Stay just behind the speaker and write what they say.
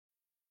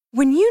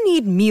When you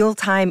need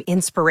mealtime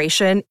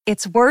inspiration,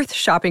 it's worth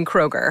shopping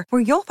Kroger,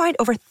 where you'll find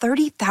over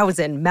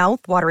 30,000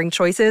 mouth-watering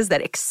choices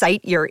that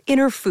excite your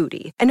inner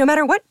foodie. And no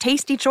matter what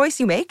tasty choice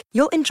you make,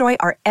 you'll enjoy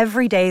our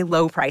everyday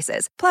low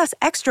prices, plus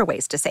extra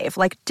ways to save,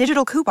 like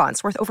digital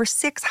coupons worth over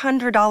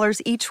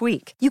 $600 each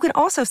week. You can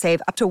also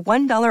save up to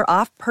 $1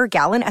 off per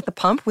gallon at the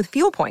pump with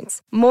fuel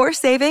points. More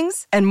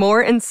savings and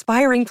more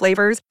inspiring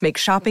flavors make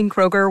shopping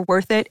Kroger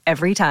worth it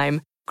every time.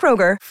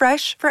 Kroger,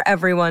 fresh for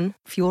everyone.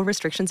 Fuel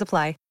restrictions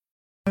apply.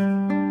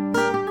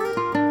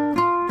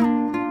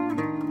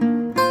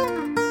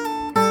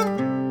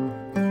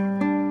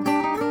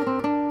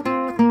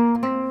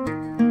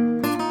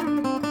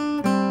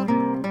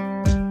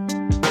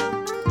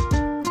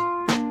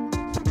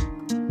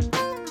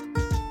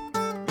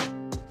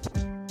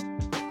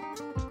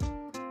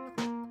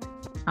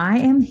 I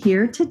am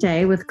here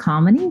today with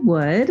Kamini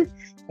Wood,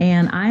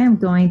 and I am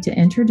going to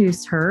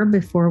introduce her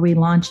before we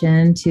launch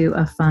into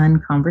a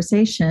fun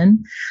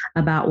conversation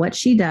about what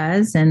she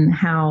does and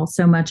how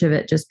so much of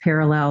it just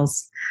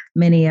parallels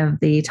many of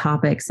the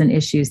topics and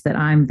issues that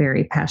I'm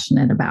very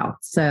passionate about.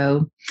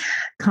 So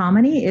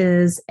Kamini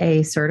is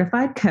a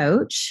certified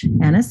coach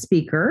and a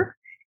speaker,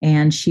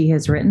 and she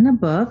has written a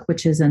book,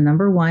 which is a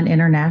 #1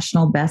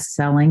 international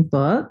best-selling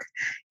book.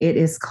 It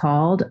is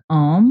called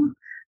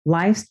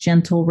Life's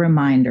Gentle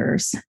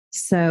Reminders.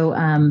 So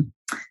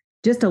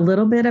just a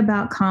little bit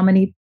about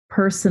Kamini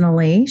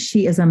personally.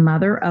 She is a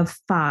mother of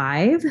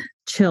 5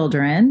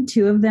 children.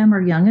 2 of them are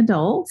young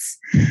adults.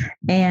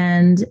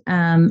 And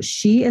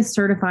she is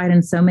certified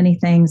in so many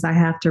things. I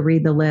have to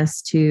read the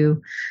list to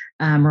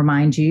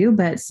remind you,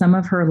 but some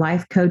of her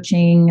life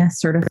coaching,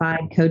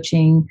 certified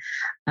coaching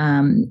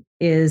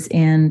is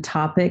in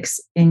topics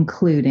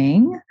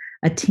including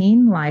a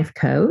teen life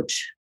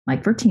coach,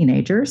 like for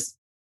teenagers,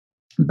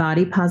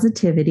 body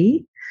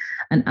positivity,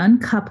 an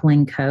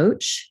uncoupling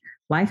coach,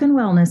 life and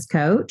wellness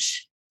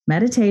coach,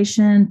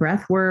 meditation,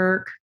 breath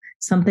work,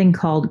 something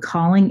called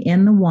Calling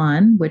in the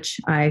One,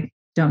 which I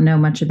don't know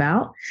much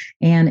about,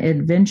 and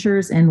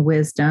Adventures in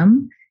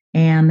Wisdom,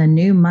 and the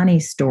New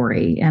Money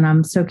Story. And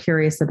I'm so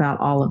curious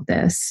about all of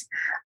this.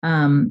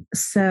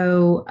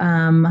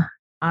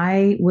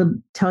 I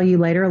would tell you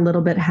later a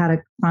little bit how to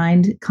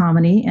find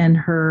Kamini and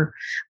her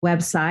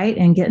website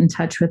and get in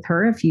touch with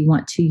her if you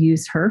want to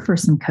use her for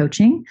some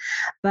coaching.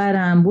 But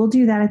we'll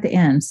do that at the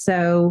end.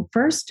 So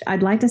first,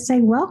 I'd like to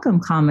say welcome,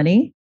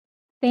 Kamini.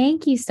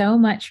 Thank you so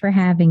much for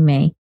having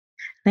me.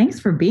 Thanks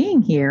for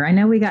being here. I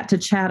know we got to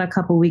chat a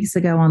couple weeks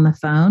ago on the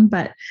phone,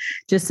 but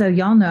just so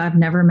y'all know, I've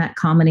never met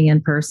Kamini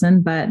in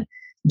person, but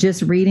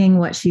just reading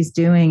what she's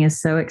doing is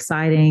so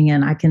exciting.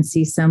 And I can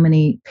see so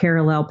many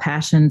parallel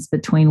passions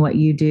between what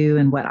you do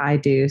and what I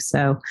do.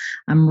 So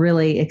I'm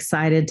really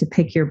excited to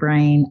pick your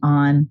brain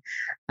on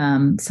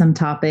some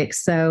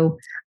topics. So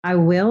I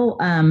will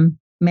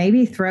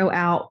maybe throw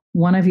out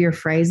one of your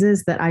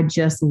phrases that I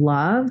just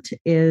loved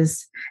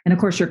is, and of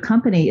course, your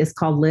company is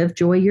called Live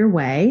Joy Your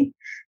Way.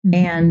 Mm-hmm.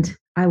 And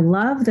I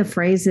love the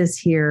phrases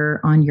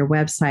here on your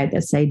website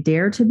that say,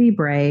 dare to be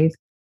brave,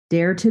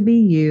 dare to be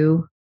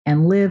you,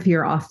 and live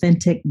your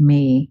authentic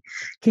me.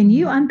 Can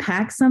you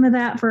unpack some of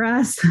that for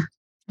us?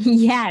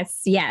 Yes.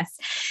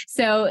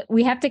 So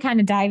we have to kind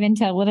of dive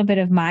into a little bit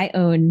of my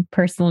own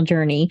personal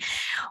journey,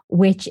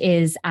 which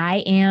is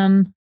I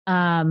am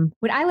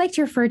what I like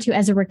to refer to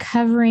as a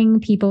recovering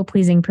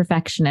people-pleasing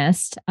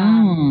perfectionist.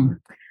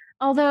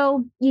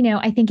 Although,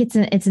 I think it's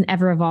an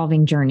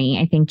ever-evolving journey.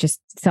 I think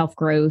just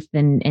self-growth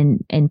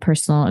and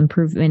personal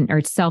improvement or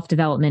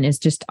self-development is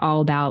just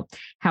all about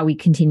how we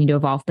continue to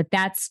evolve. But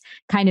that's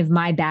kind of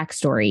my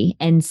backstory.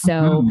 And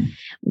so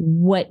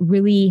what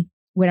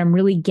I'm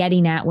really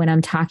getting at when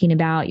I'm talking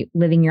about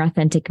living your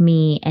authentic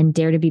me and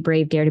dare to be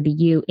brave, dare to be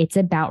you, it's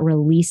about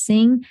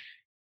releasing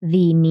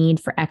the need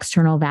for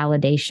external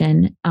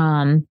validation,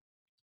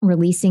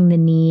 releasing the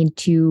need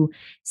to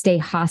stay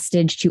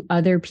hostage to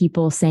other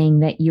people saying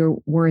that you're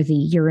worthy,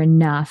 you're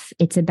enough.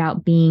 It's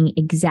about being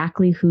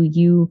exactly who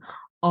you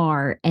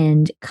are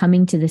and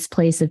coming to this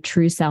place of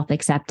true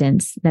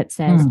self-acceptance that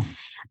says,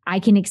 I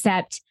can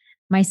accept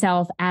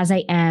myself as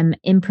I am,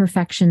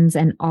 imperfections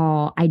and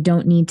all. I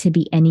don't need to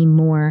be any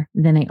more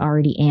than I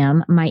already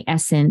am. My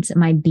essence,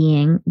 my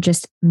being,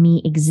 just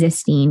me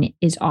existing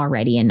is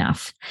already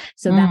enough.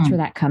 So that's where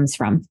that comes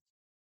from.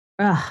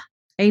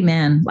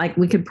 Amen. Like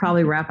we could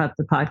probably wrap up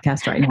the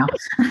podcast right now.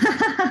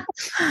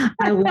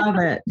 I love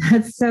it.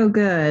 That's so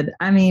good.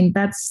 I mean,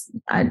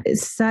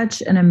 it's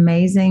such an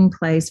amazing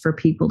place for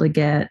people to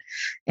get.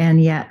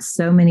 And yet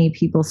so many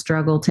people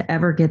struggle to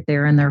ever get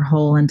there in their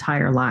whole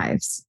entire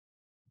lives.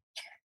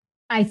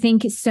 I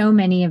think so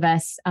many of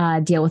us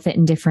deal with it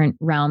in different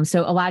realms.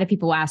 So a lot of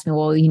people ask me,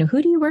 well,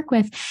 who do you work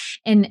with?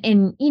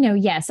 And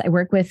yes, I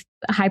work with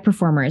high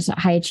performers,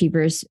 high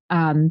achievers,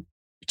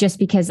 just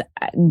because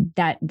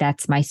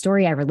that's my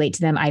story. I relate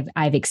to them.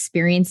 I've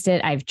experienced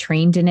it. I've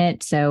trained in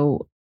it.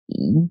 So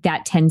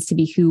that tends to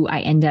be who I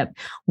end up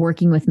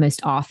working with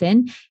most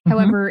often.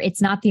 However,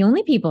 it's not the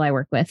only people I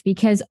work with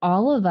because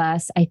all of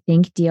us, I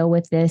think, deal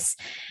with this,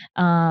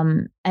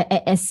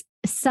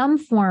 some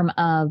form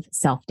of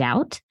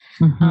self-doubt.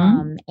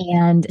 Mm-hmm.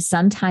 And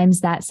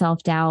sometimes that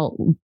self-doubt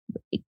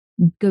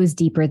goes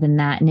deeper than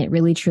that. And it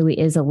really truly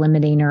is a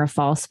limiting or a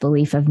false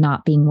belief of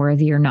not being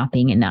worthy or not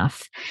being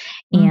enough.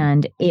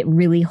 And it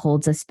really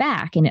holds us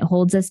back. And it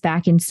holds us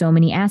back in so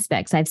many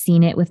aspects. I've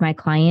seen it with my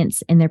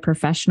clients in their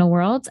professional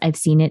worlds. I've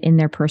seen it in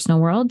their personal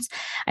worlds.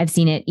 I've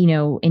seen it,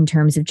 in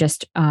terms of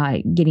just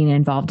getting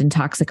involved in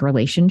toxic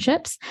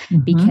relationships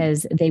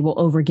because they will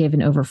overgive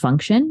and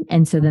overfunction.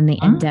 And so then they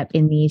end up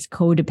in these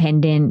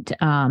codependent,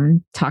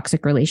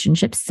 toxic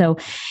relationships. So,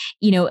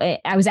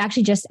 I was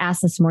actually just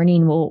asked this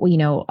morning,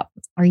 well,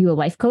 are you a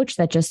life coach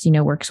that just,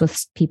 works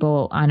with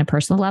people on a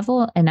personal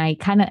level? And I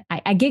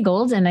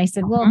giggled and I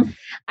said, well,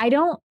 I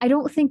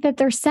don't think that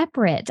they're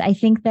separate. I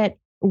think that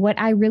what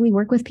I really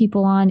work with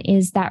people on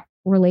is that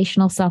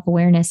relational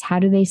self-awareness. How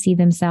do they see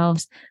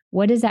themselves?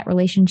 What is that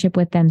relationship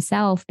with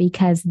themselves?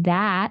 Because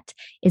that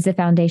is a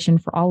foundation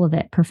for all of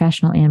it,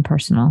 professional and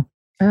personal.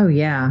 Oh,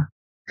 yeah.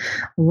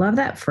 Love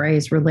that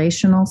phrase,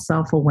 relational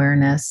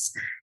self-awareness.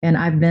 And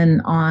I've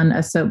been on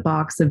a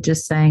soapbox of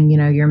just saying,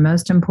 your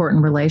most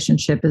important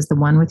relationship is the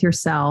one with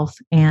yourself.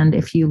 And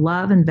if you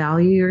love and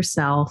value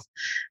yourself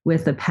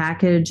with the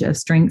package of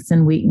strengths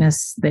and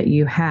weakness that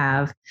you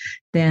have,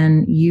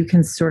 then you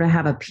can sort of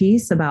have a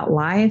peace about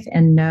life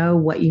and know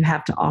what you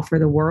have to offer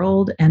the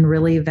world and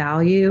really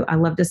value. I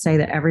love to say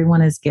that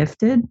everyone is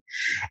gifted.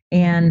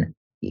 And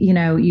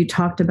you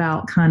talked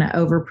about kind of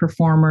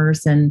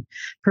overperformers and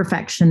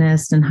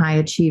perfectionists and high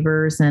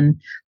achievers.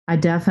 And I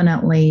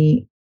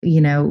definitely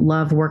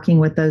love working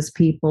with those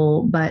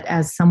people. But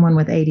as someone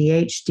with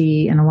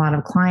ADHD and a lot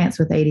of clients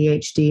with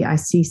ADHD, I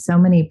see so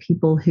many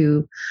people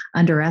who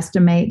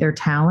underestimate their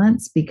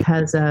talents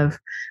because of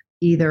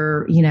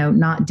either,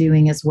 not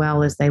doing as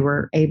well as they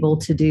were able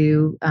to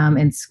do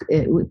and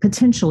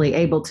potentially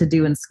able to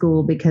do in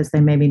school because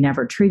they maybe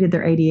never treated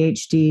their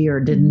ADHD or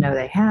didn't know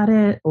they had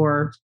it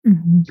or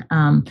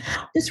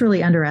just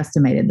really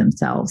underestimated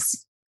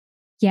themselves.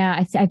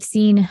 Yeah,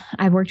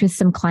 I've worked with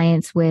some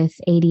clients with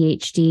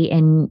ADHD,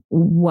 and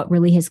what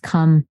really has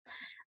come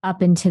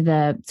up into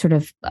the sort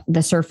of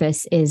the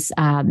surface is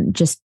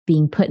just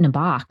being put in a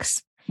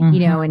box,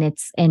 and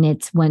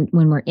it's when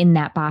we're in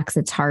that box,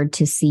 it's hard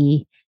to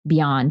see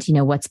beyond,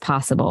 what's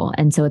possible.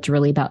 And so it's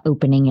really about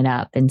opening it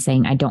up and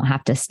saying, I don't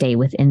have to stay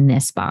within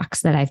this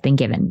box that I've been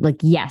given. Like,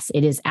 yes,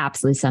 it is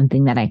absolutely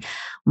something that I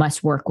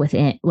must work with,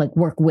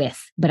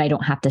 but I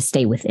don't have to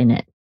stay within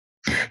it.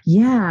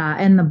 Yeah.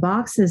 And the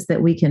boxes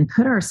that we can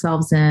put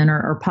ourselves in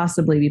or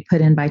possibly be put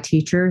in by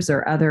teachers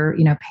or other,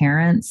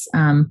 parents,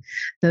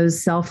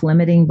 those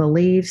self-limiting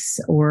beliefs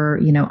or,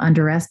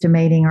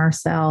 underestimating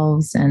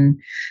ourselves. And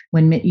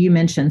when you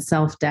mentioned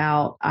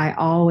self-doubt, I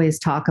always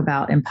talk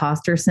about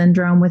imposter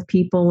syndrome with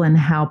people and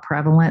how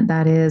prevalent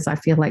that is. I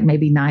feel like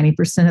maybe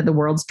 90% of the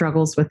world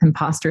struggles with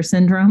imposter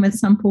syndrome at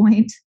some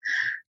point.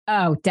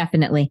 Oh,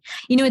 definitely.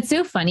 It's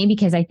so funny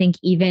because I think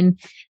even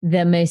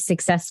the most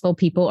successful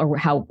people or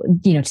how,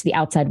 to the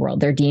outside world,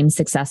 they're deemed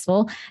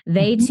successful.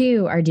 They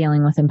too are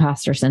dealing with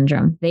imposter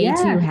syndrome. They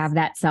too have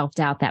that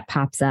self-doubt that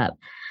pops up.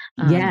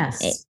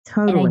 Yes,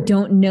 totally. And I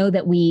don't know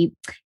that we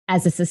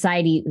as a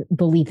society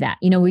believe that,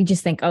 we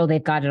just think, oh,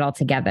 they've got it all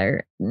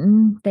together.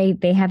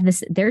 They have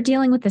this, they're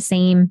dealing with the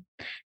same,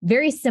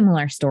 very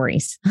similar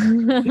stories.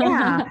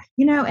 Yeah.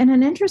 And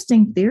an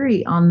interesting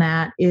theory on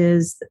that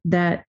is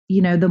that,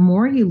 the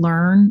more you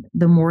learn,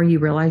 the more you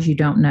realize you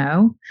don't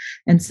know.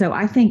 And so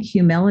I think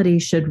humility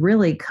should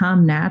really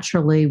come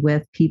naturally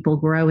with people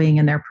growing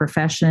in their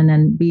profession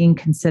and being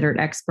considered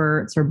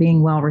experts or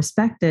being well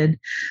respected.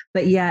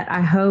 But yet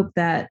I hope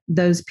that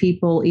those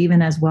people,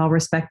 even as well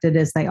respected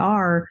as they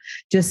are,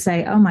 just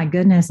say, oh my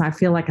goodness, I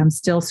feel like I'm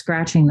still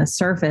scratching the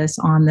surface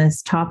on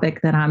this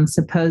topic that I'm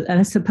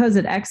a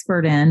supposed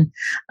expert in.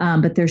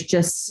 But there's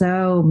just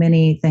so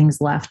many things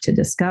left to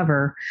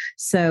discover.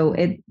 So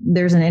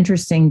there's an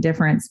interesting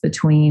difference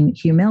between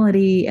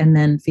humility and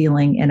then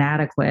feeling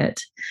inadequate.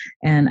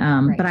 And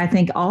right. But I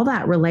think all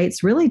that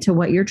relates really to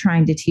what you're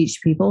trying to teach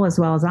people as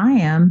well as I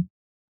am,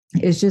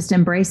 is just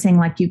embracing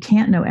like you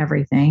can't know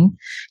everything.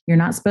 You're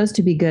not supposed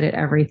to be good at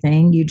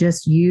everything. You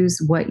just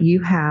use what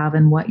you have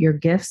and what your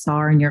gifts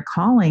are and your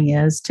calling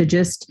is to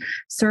just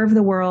serve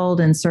the world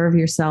and serve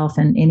yourself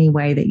in any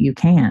way that you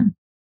can.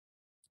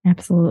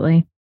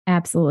 Absolutely.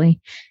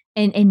 Absolutely.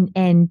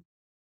 And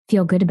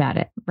feel good about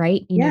it,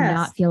 right? Yes.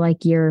 Not feel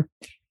like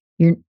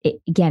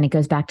again, it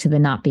goes back to the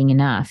not being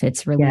enough.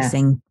 It's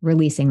releasing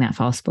that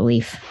false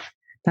belief.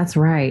 That's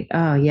right.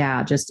 Oh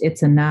yeah. Just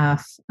it's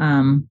enough.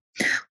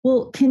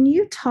 Well, can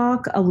you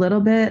talk a little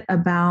bit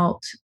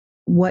about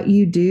what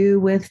you do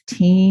with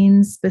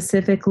teens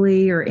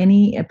specifically or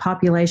any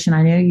population?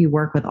 I know you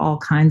work with all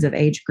kinds of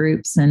age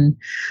groups and,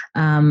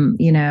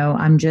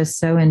 I'm just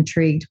so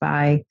intrigued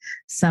by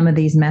some of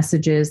these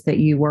messages that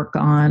you work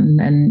on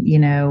and,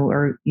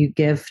 or you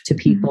give to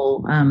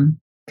people.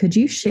 Could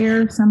you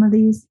share some of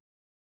these?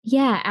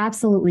 Yeah,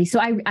 absolutely. So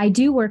I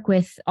do work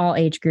with all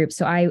age groups.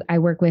 So I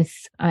work with,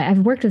 I've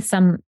worked with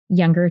some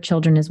younger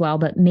children as well,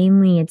 but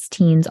mainly it's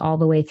teens all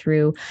the way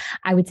through,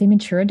 I would say,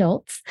 mature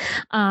adults.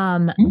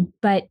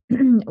 But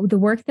the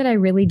work that I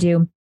really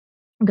do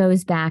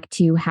goes back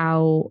to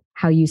how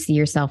you see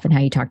yourself and how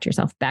you talk to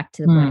yourself, back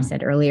to what I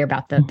said earlier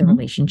about the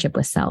relationship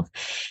with self.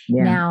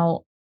 Yeah.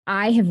 Now,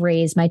 I have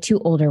raised my two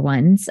older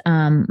ones.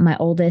 My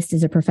oldest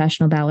is a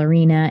professional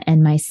ballerina,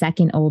 and my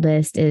second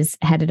oldest is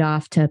headed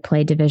off to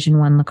play Division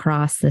I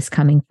lacrosse this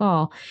coming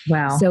fall.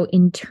 Wow. So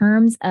in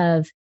terms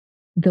of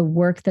the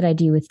work that I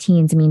do with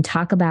teens, I mean,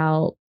 talk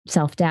about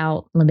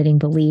self-doubt, limiting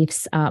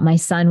beliefs. My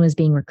son was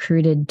being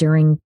recruited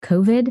during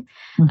COVID,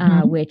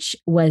 which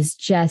was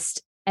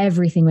just,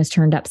 everything was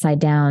turned upside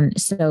down.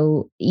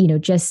 So,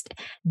 just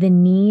the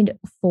need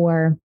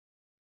for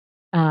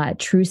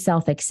true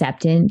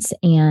self-acceptance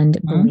and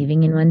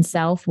believing in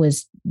oneself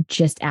was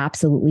just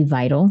absolutely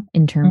vital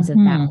in terms of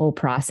that whole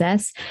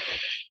process.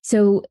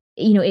 So,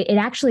 it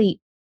actually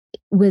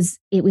was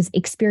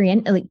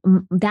experience, like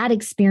that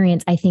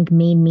experience, I think,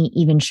 made me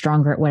even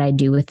stronger at what I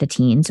do with the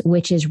teens,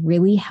 which is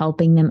really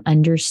helping them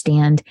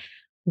understand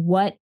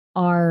what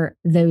are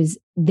those,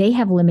 they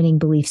have limiting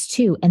beliefs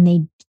too.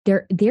 And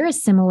they're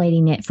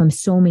assimilating it from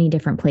so many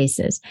different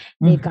places.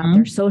 They've got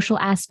their social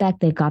aspect,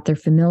 they've got their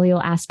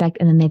familial aspect,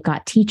 and then they've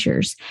got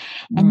teachers.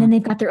 And then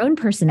they've got their own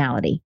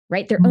personality,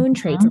 right? Their own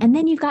traits. And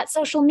then you've got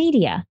social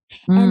media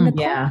and the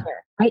culture,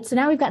 right? So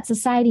now we've got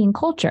society and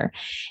culture.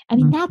 I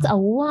mean, that's a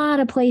lot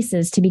of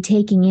places to be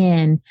taking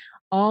in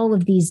all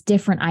of these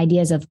different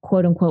ideas of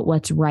quote unquote,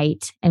 what's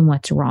right and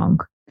what's wrong.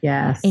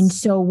 Yes. And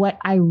so what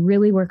I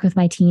really work with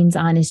my teens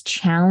on is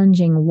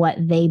challenging what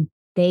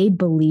they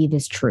believe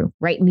is true,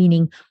 right?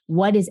 Meaning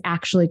what is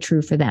actually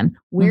true for them.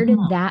 Where did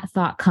that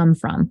thought come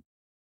from?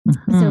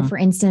 So for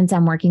instance,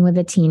 I'm working with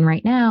a teen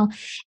right now,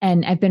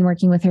 and I've been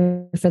working with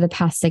her for the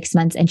past 6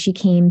 months, and she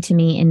came to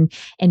me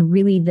and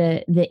really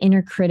the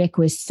inner critic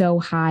was so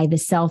high, the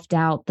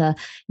self-doubt, the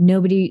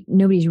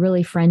nobody's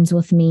really friends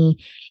with me.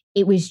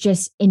 It was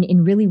just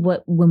in really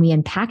when we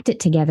unpacked it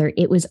together,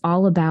 it was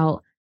all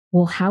about,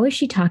 well, how is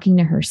she talking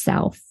to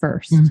herself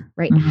first,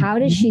 right? How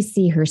does she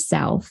see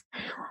herself?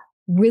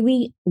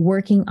 Really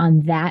working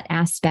on that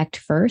aspect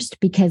first,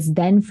 because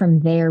then from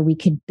there we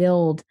could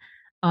build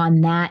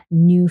on that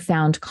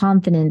newfound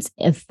confidence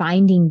of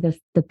finding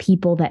the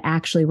people that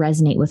actually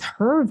resonate with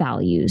her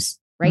values,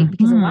 right?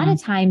 Because a lot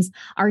of times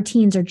our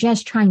teens are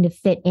just trying to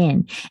fit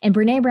in. And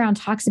Brene Brown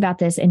talks about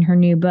this in her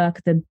new book,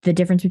 the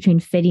difference between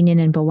fitting in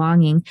and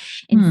belonging.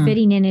 And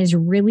fitting in is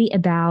really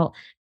about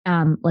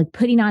like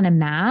putting on a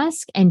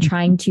mask and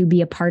trying to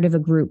be a part of a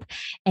group.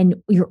 And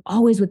you're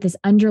always with this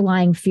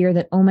underlying fear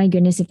that, oh my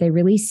goodness, if they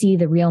really see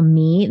the real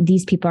me,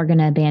 these people are going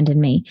to abandon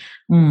me,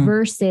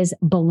 versus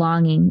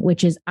belonging,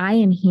 which is I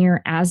am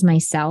here as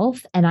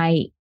myself and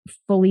I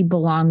fully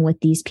belong with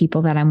these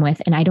people that I'm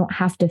with. And I don't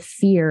have to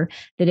fear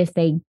that if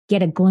they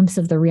get a glimpse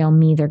of the real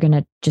me, they're going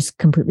to just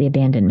completely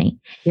abandon me.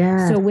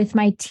 Yeah. So with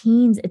my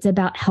teens, it's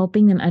about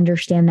helping them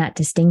understand that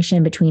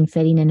distinction between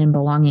fitting in and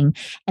belonging.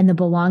 And the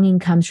belonging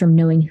comes from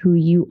knowing who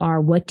you are.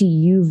 What do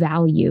you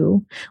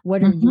value?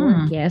 What are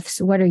your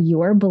gifts? What are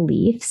your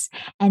beliefs?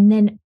 And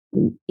then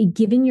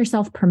giving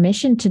yourself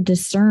permission to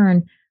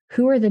discern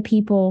who are the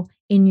people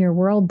in your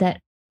world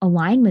that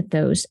align with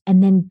those,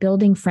 and then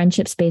building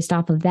friendships based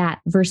off of that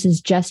versus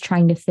just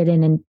trying to fit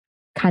in and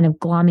kind of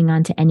glomming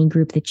onto any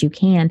group that you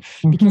can,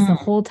 because the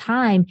whole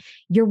time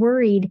you're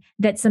worried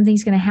that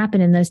something's going to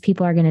happen and those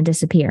people are going to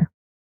disappear.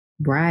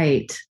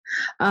 Right.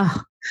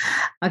 Oh,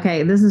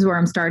 okay. This is where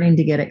I'm starting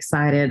to get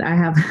excited. I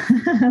have,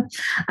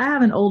 I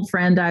have an old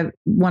friend.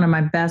 One of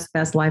my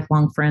best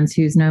lifelong friends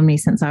who's known me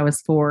since I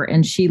was 4,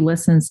 and she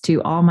listens to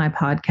all my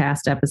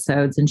podcast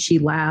episodes and she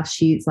laughs.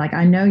 She's like,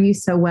 I know you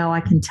so well.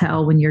 I can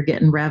tell when you're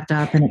getting revved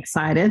up and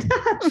excited.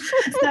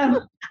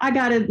 So I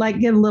got to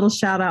give a little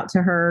shout out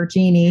to her,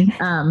 Jeannie.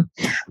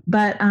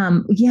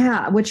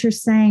 Yeah, what you're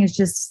saying is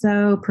just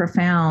so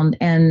profound.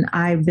 And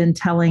I've been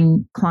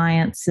telling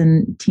clients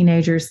and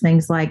teenagers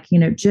things like,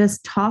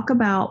 just talk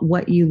about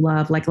what you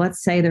love. Like,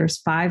 let's say there's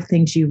 5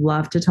 things you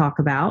love to talk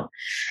about,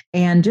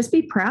 and just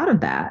be proud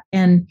of that.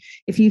 And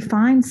if you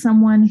find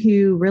someone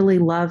who really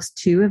loves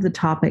 2 of the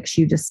topics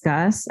you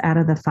discuss out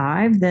of the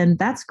 5, then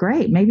that's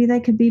great. Maybe they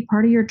could be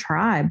part of your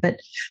tribe, but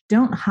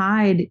don't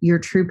hide your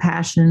true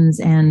passions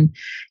and,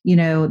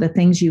 the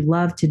things you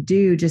love to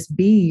do. Just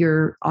be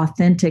your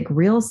authentic,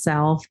 real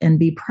self and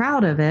be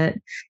proud of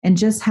it, and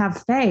just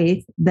have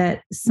faith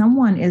that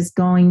someone is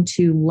going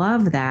to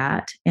love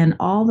that and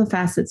all the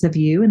facets of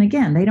you. And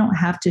again, they don't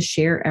have to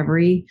share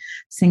every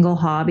single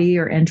hobby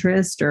or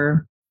interest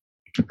or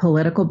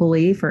political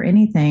belief or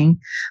anything,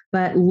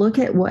 but look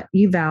at what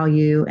you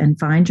value and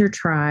find your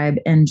tribe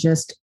and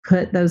just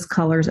put those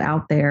colors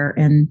out there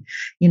and,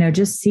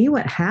 just see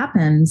what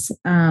happens.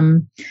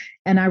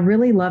 And I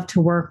really love to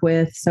work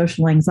with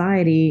social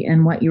anxiety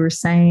and what you were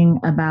saying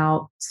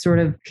about sort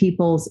of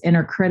people's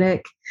inner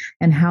critic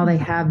and how they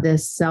have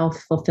this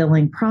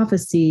self-fulfilling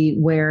prophecy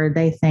where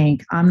they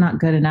think, I'm not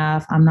good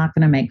enough, I'm not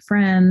going to make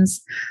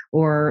friends,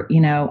 or,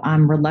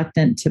 I'm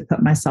reluctant to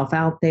put myself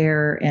out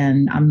there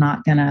and I'm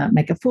not going to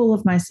make a fool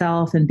of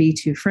myself and be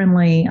too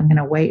friendly. I'm going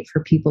to wait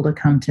for people to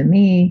come to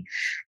me.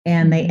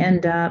 And they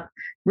end up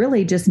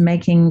really just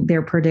making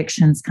their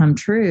predictions come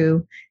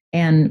true.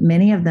 And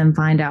many of them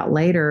find out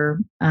later.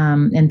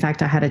 In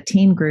fact, I had a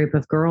teen group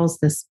of girls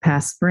this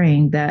past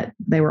spring that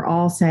they were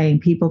all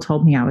saying people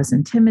told me I was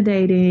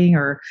intimidating,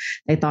 or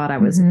they thought I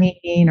was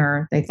mean,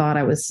 or they thought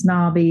I was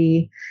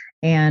snobby.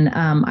 And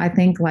I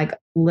think like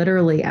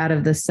literally out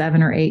of the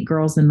 7 or 8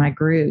 girls in my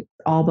group,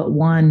 all but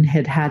one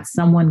had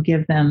someone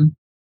give them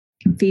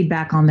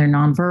feedback on their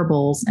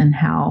nonverbals and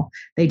how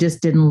they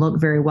just didn't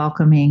look very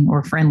welcoming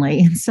or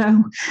friendly. And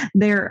so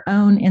their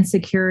own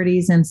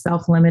insecurities and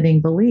self-limiting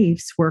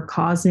beliefs were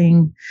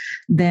causing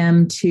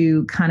them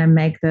to kind of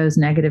make those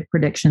negative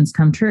predictions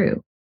come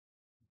true.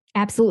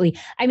 Absolutely.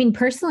 I mean,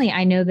 personally,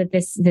 I know that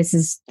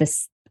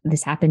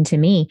this happened to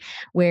me,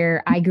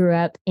 where I grew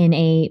up in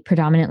a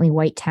predominantly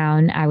white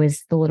town. I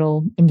was the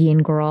little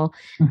Indian girl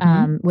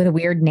with a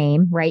weird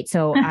name, right?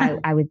 So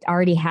I would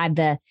already had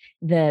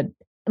the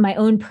my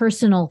own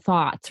personal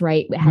thoughts,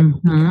 right, had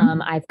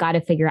become, I've got to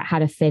figure out how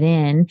to fit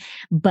in.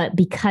 But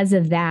because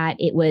of that,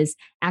 it was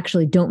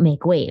actually don't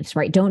make waves,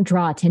 right? Don't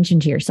draw attention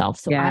to yourself.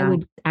 So I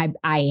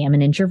am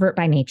an introvert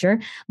by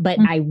nature, but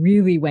I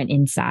really went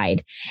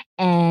inside,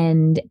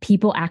 and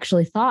people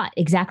actually thought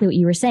exactly what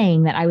you were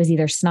saying, that I was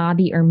either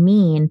snobby or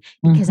mean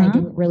because I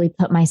didn't really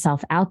put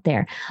myself out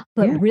there.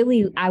 But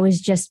really, I was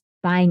just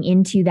buying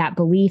into that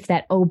belief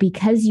that,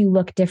 because you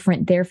look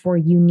different, therefore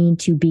you need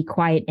to be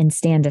quiet and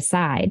stand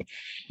aside.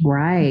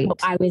 Right. So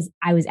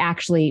I was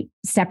actually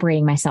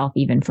separating myself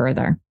even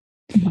further.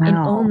 Wow. And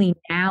only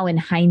now in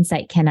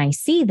hindsight can I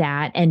see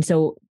that. And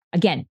so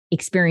again,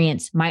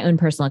 my own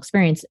personal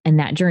experience and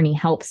that journey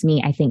helps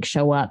me, I think,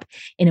 show up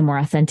in a more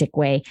authentic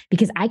way,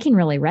 because I can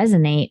really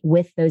resonate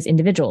with those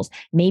individuals.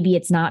 Maybe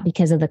it's not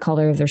because of the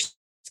color of their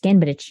skin,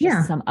 but it's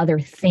just some other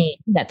thing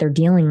that they're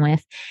dealing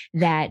with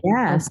that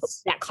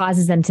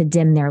causes them to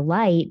dim their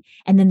light.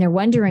 And then they're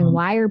wondering,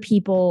 why are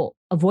people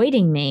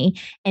avoiding me?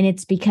 And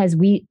it's because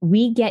we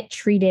get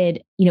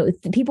treated,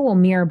 people will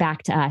mirror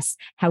back to us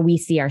how we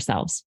see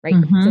ourselves, right?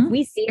 So if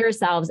we see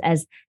ourselves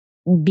as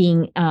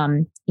being,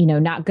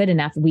 not good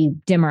enough, we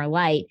dim our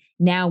light.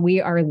 Now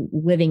we are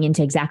living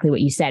into exactly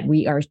what you said.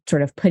 We are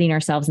sort of putting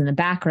ourselves in the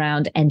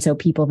background. And so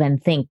people then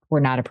think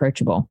we're not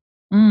approachable.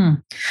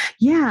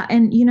 Yeah.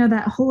 And,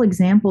 that whole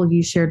example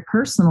you shared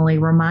personally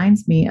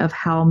reminds me of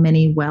how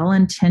many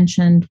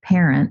well-intentioned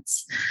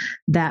parents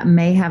that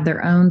may have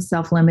their own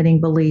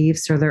self-limiting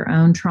beliefs or their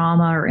own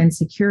trauma or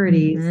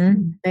insecurities,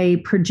 they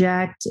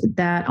project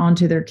that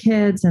onto their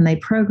kids and they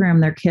program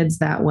their kids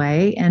that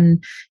way.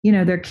 And,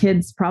 their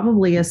kids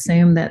probably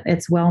assume that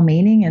it's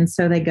well-meaning. And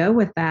so they go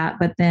with that,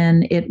 but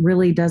then it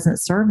really doesn't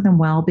serve them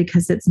well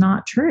because it's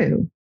not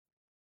true.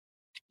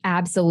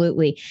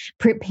 Absolutely.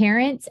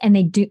 Parents, and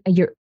they do,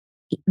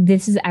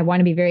 I want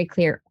to be very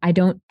clear. I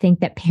don't think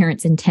that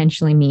parents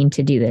intentionally mean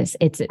to do this.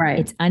 It's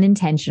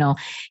unintentional.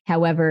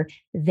 However,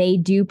 they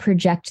do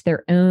project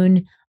their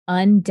own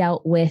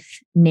undealt with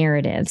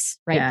narratives,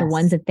 right? Yes. The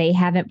ones that they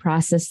haven't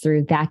processed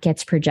through, that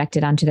gets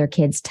projected onto their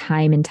kids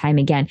time and time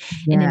again.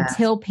 Yes. And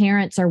until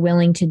parents are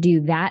willing to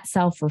do that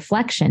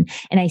self-reflection,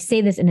 and I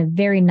say this in a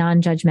very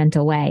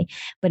non-judgmental way,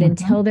 but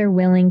until they're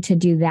willing to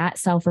do that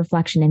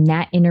self-reflection and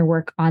that inner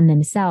work on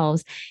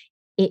themselves,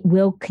 it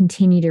will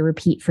continue to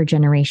repeat for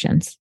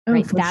generations,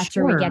 right? That's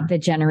where we get the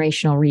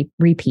generational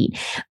repeat.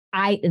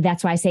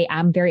 That's why I say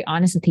I'm very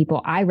honest with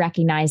people. I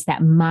recognize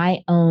that my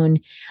own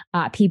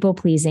people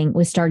pleasing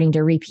was starting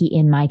to repeat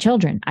in my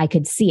children. I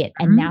could see it.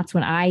 And that's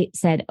when I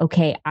said,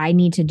 okay, I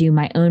need to do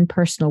my own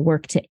personal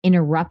work to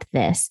interrupt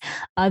this.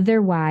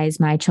 Otherwise,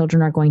 my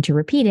children are going to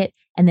repeat it,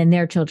 and then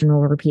their children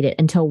will repeat it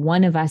until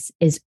one of us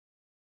is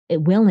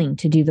willing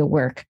to do the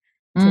work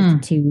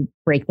to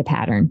break the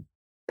pattern.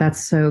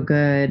 That's so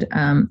good.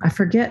 I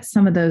forget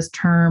some of those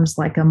terms,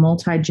 like a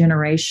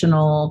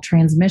multi-generational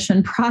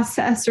transmission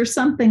process or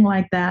something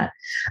like that.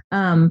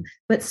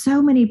 But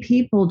so many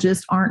people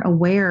just aren't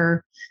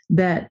aware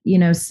that,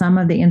 some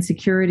of the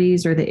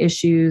insecurities or the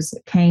issues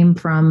came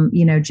from,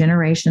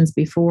 generations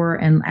before.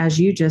 And as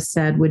you just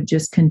said, would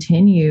just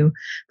continue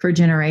for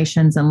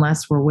generations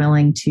unless we're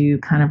willing to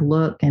kind of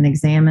look and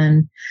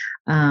examine.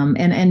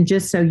 And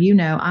just so you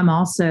know, I'm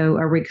also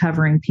a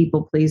recovering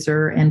people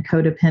pleaser and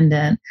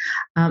codependent.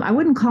 I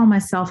wouldn't call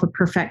myself a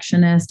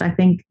perfectionist. I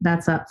think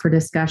that's up for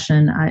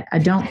discussion. I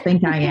don't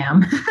think I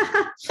am.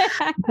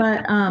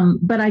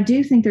 But I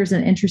do think there's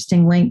an interesting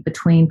interesting link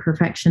between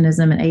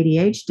perfectionism and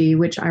ADHD,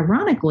 which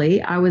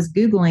ironically, I was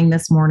Googling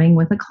this morning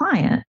with a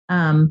client.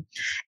 And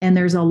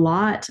there's a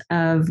lot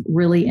of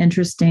really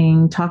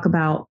interesting talk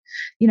about,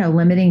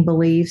 limiting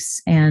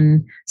beliefs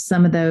and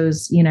some of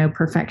those,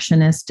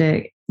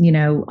 perfectionistic,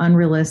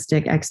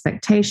 unrealistic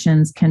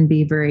expectations can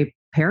be very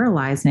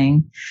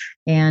paralyzing,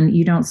 and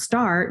you don't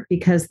start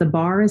because the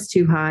bar is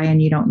too high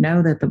and you don't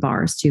know that the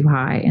bar is too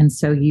high. And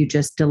so you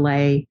just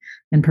delay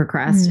and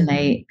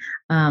procrastinate.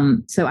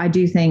 So I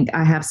do think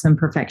I have some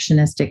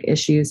perfectionistic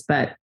issues,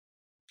 but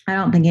I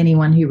don't think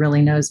anyone who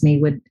really knows me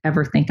would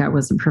ever think I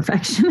was a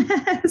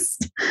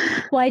perfectionist.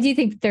 Well, I do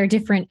think there are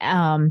different,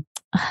 I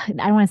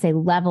don't want to say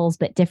levels,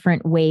 but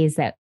different ways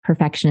that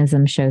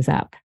perfectionism shows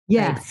up.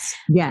 Yes.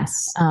 Right?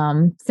 Yes.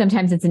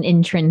 Sometimes it's an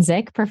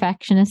intrinsic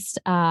perfectionist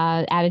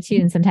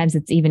attitude, and sometimes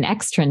it's even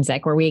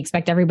extrinsic, where we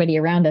expect everybody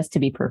around us to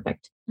be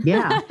perfect.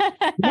 Yeah.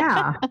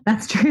 Yeah,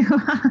 that's true.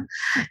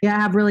 Yeah. I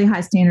have really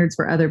high standards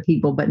for other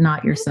people, but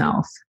not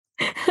yourself.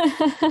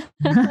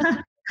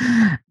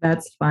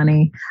 That's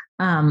funny.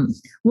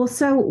 Well,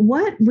 so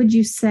what would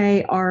you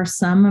say are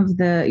some of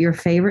your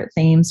favorite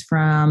themes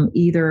from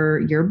either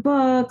your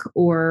book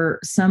or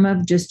some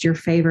of just your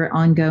favorite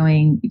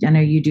ongoing? I know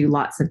you do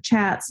lots of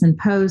chats and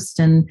posts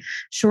and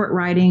short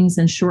writings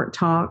and short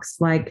talks.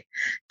 Like,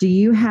 do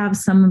you have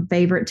some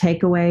favorite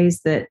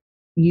takeaways that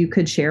you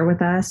could share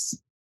with us?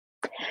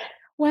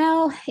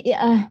 Well,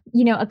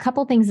 a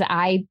couple things that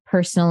I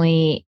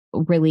personally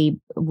really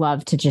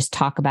love to just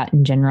talk about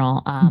in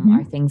general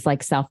are things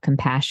like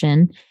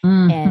self-compassion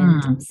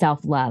and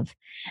self-love.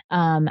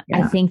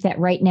 I think that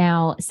right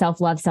now,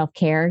 self-love,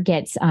 self-care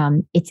gets,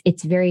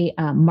 it's very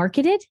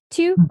marketed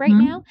to right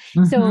now.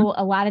 So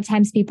a lot of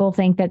times people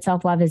think that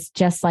self-love is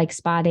just like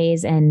spa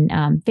days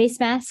and face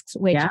masks,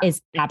 which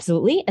is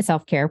absolutely a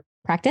self-care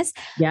practice.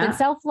 But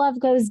self-love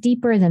goes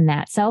deeper than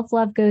that.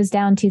 Self-love goes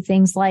down to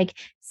things like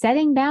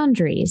setting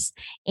boundaries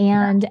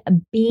and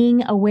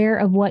being aware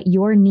of what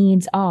your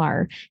needs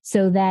are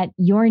so that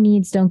your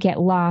needs don't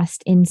get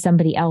lost in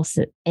somebody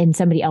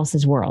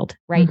else's world,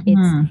 right?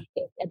 It's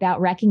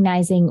about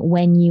recognizing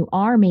when you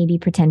are maybe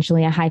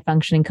potentially a high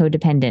functioning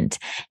codependent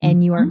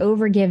and you are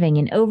overgiving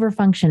and over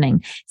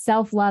functioning.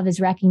 Self-love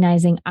is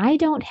recognizing I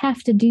don't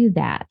have to do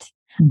that.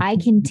 I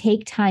can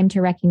take time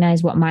to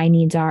recognize what my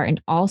needs are and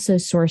also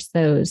source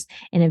those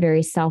in a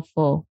very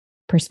selfful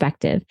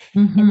perspective.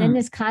 And then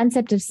this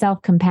concept of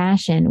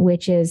self-compassion,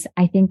 which is,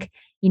 I think,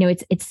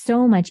 it's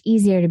so much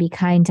easier to be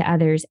kind to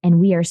others. And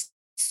we are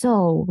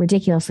so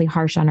ridiculously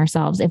harsh on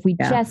ourselves. If we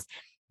just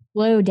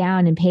slow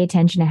down and pay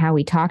attention to how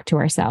we talk to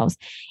ourselves,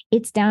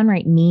 it's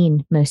downright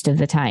mean most of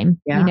the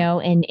time,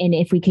 and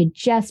if we could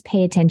just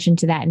pay attention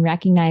to that and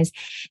recognize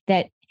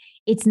that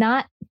it's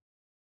not,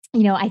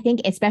 I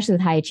think especially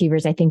with high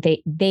achievers, I think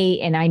they,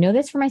 and I know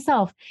this for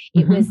myself,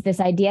 it was this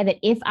idea that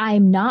if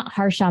I'm not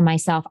harsh on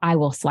myself, I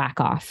will slack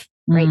off,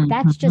 right?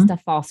 That's just a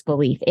false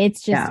belief.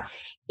 It's just,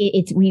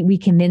 we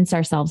convince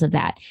ourselves of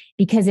that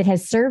because it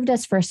has served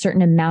us for a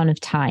certain amount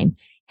of time.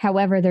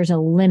 However, there's a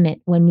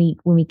limit when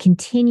we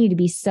continue to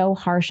be so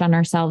harsh on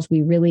ourselves,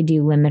 we really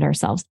do limit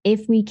ourselves.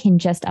 If we can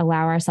just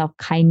allow ourselves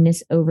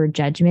kindness over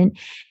judgment,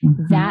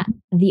 that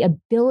the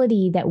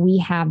ability that we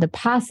have, the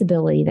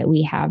possibility that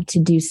we have to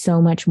do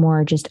so much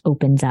more just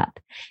opens up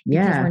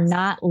because we're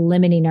not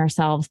limiting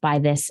ourselves by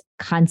this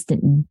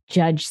constant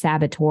judge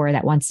saboteur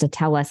that wants to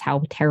tell us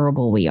how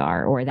terrible we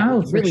are or that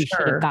we really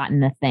should have gotten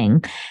the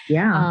thing.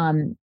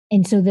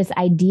 And so this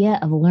idea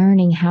of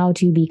learning how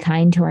to be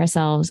kind to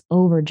ourselves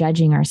over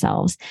judging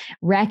ourselves,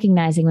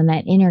 recognizing when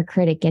that inner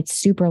critic gets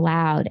super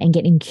loud and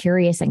getting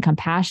curious and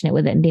compassionate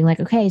with it and being like,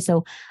 okay,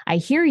 so I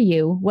hear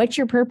you. What's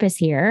your purpose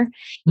here?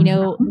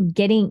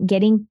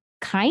 Getting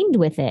kind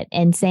with it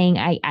and saying,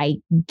 I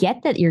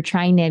get that you're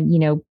trying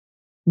to,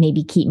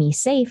 maybe keep me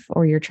safe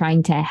or you're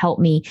trying to help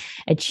me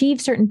achieve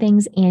certain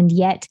things. And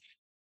yet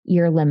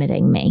you're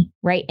limiting me.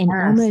 Right. And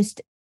almost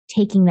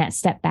taking that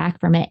step back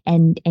from it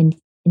and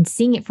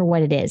seeing it for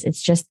what it is.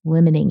 It's just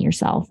limiting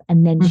yourself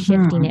and then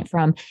shifting it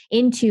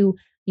into,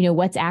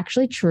 what's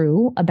actually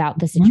true about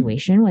the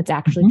situation, what's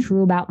actually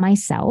true about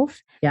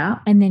myself.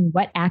 And then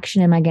what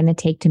action am I going to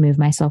take to move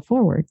myself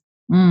forward?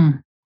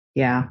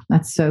 Yeah,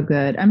 that's so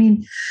good. I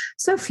mean,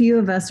 so few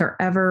of us are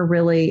ever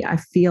really, I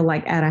feel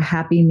like, at a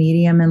happy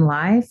medium in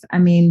life. I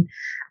mean,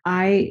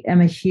 I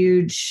am a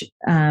huge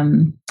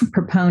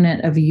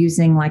proponent of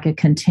using like a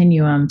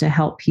continuum to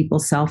help people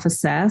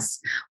self-assess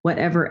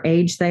whatever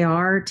age they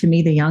are. To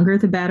me, the younger,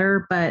 the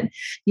better. But,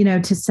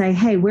 to say,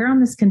 hey, where on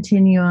this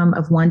continuum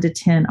of 1 to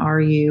 10 are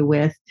you?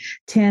 With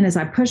 10 is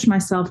I push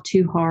myself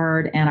too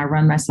hard and I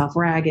run myself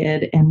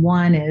ragged. And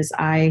 1 is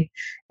I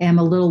am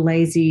a little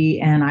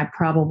lazy and I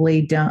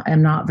probably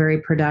am not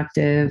very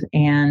productive.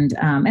 And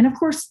of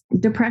course,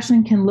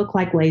 depression can look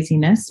like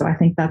laziness. So I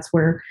think that's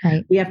where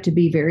we have to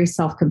be very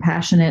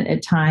self-compassionate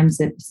at times.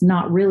 It's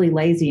not really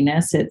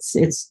laziness. It's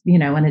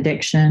an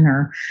addiction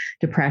or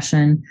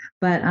depression.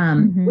 But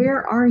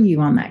where are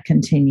you on that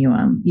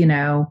continuum?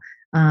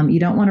 You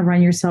don't want to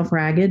run yourself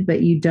ragged,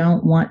 but you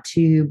don't want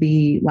to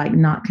be like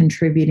not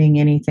contributing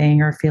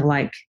anything or feel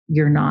like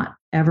you're not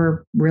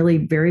ever really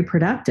very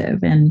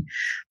productive. And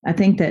I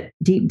think that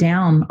deep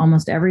down,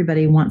 almost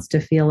everybody wants to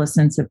feel a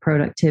sense of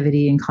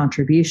productivity and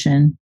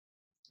contribution.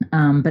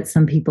 But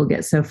some people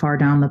get so far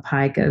down the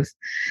pike of,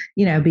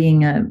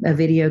 being a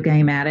video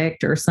game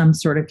addict or some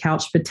sort of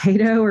couch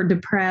potato or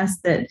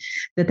depressed that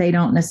they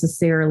don't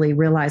necessarily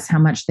realize how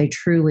much they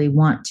truly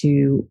want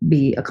to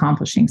be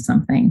accomplishing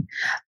something.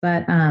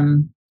 But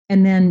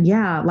and then,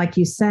 yeah, like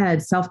you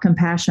said,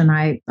 self-compassion.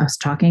 I was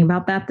talking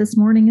about that this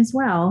morning as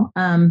well.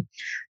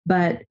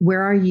 But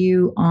where are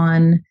you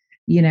on,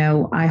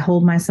 I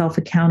hold myself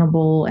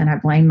accountable and I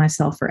blame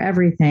myself for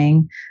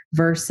everything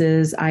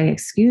versus I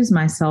excuse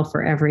myself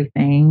for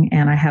everything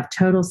and I have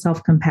total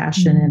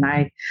self-compassion and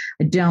I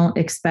don't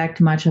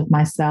expect much of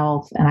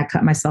myself and I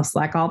cut myself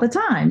slack all the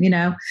time,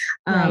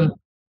 Right.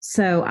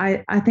 So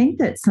I think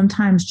that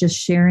sometimes just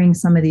sharing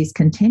some of these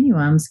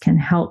continuums can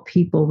help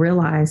people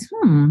realize,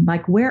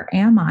 like, where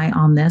am I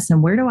on this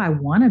and where do I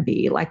want to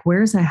be? Like,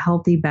 where's a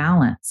healthy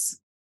balance?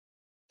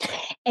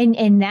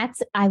 And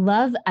that's, I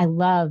love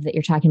that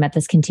you're talking about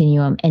this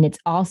continuum. And it's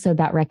also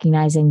about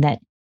recognizing that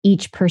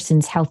each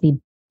person's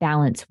healthy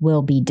balance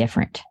will be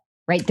different,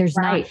 right? There's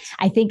not,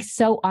 I think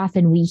so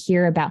often we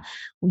hear about,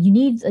 well, you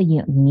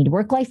need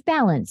work-life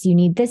balance, you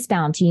need this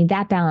balance, you need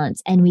that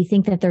balance. And we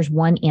think that there's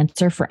one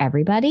answer for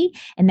everybody.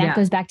 And that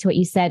goes back to what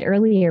you said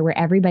earlier, where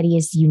everybody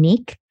is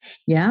unique.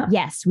 Yeah.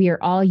 Yes, we are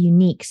all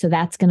unique. So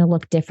that's going to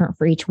look different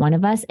for each one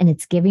of us. And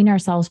it's giving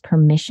ourselves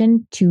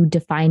permission to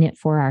define it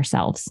for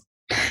ourselves.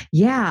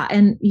 Yeah.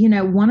 And,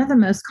 one of the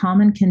most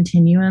common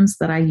continuums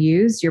that I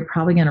use, you're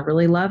probably going to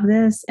really love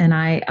this. And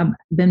I've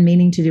been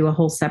meaning to do a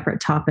whole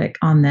separate topic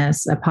on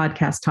this, a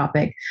podcast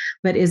topic,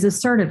 but is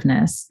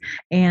assertiveness.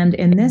 And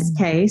in this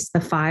case,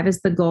 the 5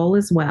 is the goal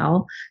as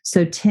well.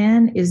 So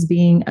 10 is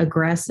being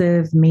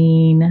aggressive,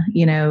 mean,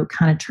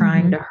 kind of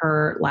trying to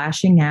hurt,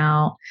 lashing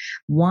out.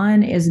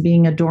 1 is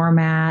being a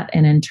doormat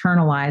and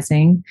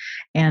internalizing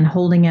and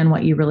holding in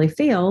what you really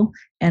feel.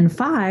 And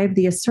 5,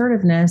 the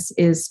assertiveness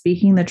is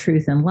speaking the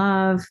truth in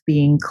love,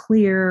 being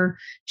clear,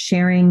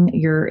 sharing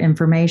your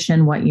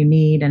information, what you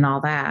need, and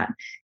all that.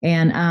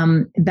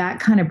 And that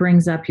kind of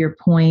brings up your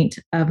point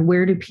of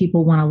where do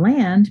people want to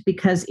land?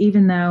 Because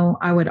even though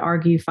I would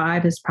argue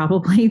 5 is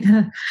probably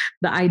the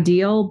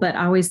ideal, but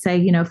I always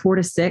say, 4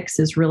 to 6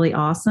 is really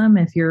awesome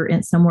if you're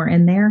somewhere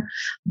in there.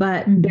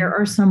 But there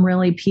are some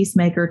really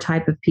peacemaker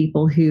type of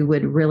people who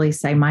would really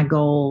say my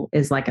goal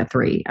is like a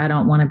 3. I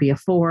don't want to be a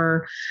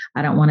 4.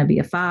 I don't want to be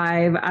a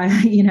 5.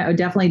 I,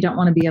 definitely don't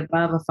want to be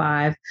above a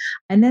 5.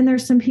 And then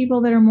there's some people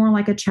that are more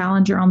like a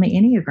challenger on the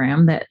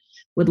Enneagram that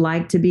would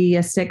like to be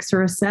a 6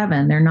 or a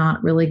 7. They're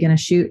not really going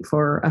to shoot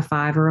for a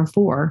 5 or a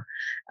 4.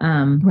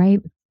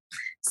 Right.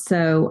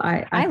 So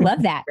I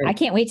love that. I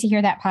can't wait to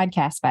hear that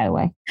podcast, by the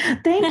way.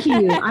 Thank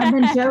you. I've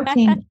been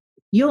joking.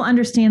 You'll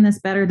understand this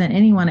better than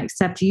anyone,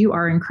 except you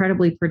are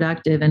incredibly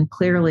productive and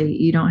clearly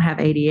you don't have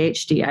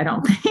ADHD, I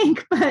don't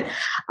think. But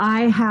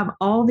I have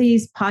all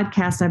these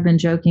podcasts I've been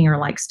joking are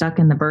like stuck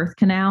in the birth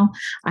canal.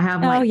 I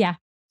have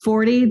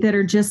 40 that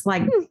are just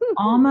like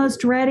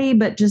almost ready,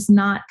 but just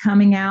not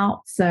coming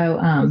out.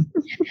 So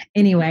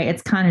anyway,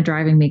 it's kind of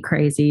driving me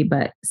crazy,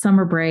 but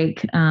summer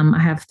break, I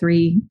have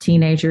 3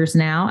 teenagers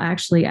now.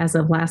 Actually, as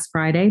of last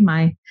Friday,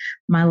 my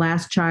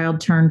last child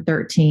turned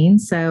 13.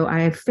 So I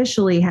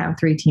officially have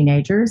 3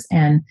 teenagers,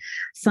 and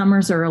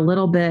summers are a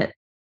little bit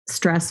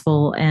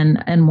stressful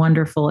and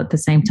wonderful at the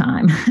same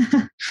time.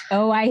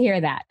 Oh, I hear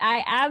that.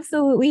 I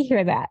absolutely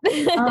hear that.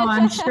 Oh,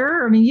 I'm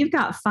sure. I mean, you've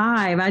got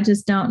 5. I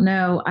just don't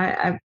know.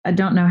 I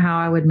don't know how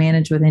I would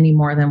manage with any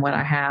more than what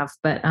I have.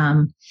 But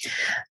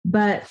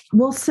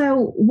well,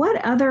 so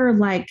what other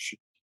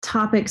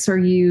topics are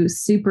you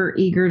super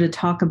eager to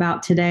talk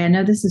about today? I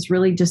know this is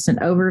really just an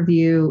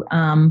overview.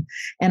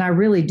 And I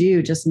really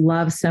do just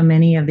love so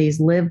many of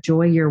these. Live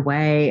Joy Your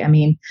Way. I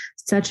mean,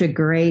 such a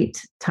great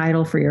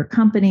title for your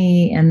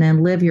company. And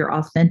then Live Your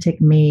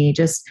Authentic Me,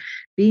 just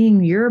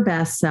being your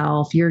best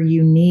self, your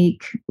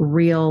unique,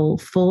 real,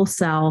 full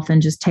self,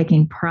 and just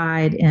taking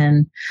pride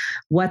in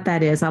what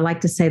that is. I like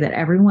to say that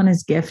everyone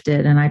is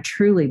gifted, and I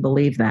truly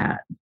believe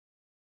that.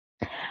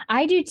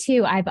 I do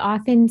too. I've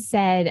often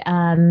said,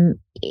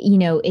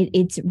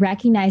 it's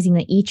recognizing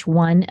that each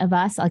one of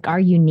us, like our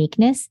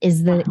uniqueness,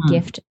 is the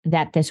gift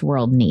that this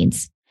world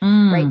needs.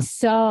 Right.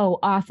 So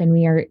often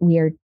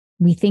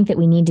we think that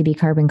we need to be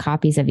carbon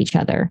copies of each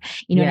other,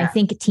 and I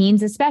think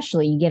teens,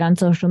 especially, you get on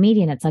social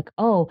media and it's like,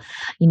 oh,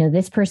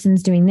 this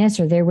person's doing this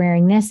or they're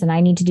wearing this and I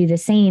need to do the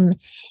same,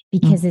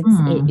 because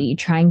you're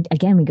trying,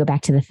 again, we go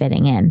back to the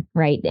fitting in.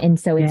 Right. And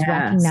so it's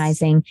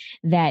recognizing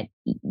that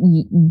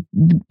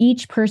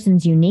each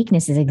person's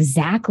uniqueness is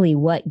exactly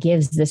what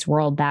gives this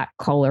world that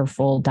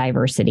colorful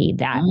diversity.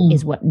 That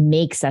is what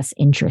makes us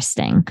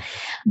interesting.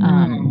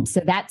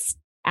 So that's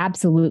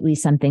absolutely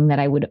something that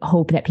I would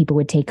hope that people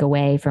would take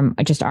away from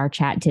just our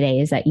chat today,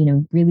 is that,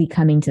 really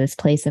coming to this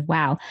place of,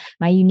 wow,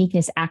 my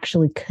uniqueness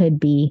actually could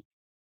be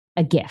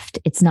a gift.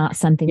 It's not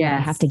something that I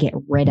have to get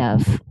rid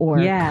of or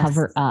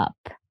cover up.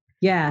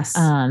 Yes.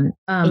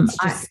 It's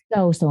just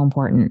so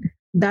important.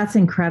 That's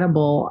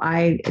incredible.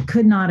 I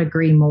could not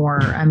agree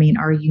more. I mean,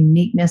 our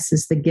uniqueness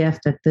is the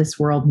gift that this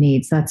world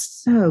needs. That's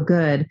so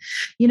good.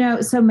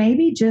 So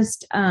maybe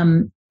just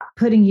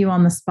putting you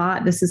on the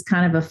spot. This is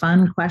kind of a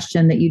fun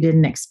question that you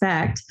didn't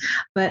expect,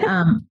 but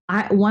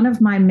one of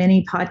my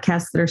many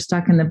podcasts that are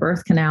stuck in the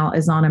birth canal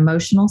is on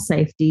emotional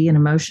safety and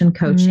emotion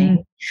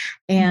coaching.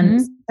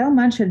 And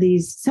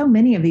so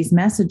many of these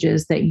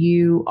messages that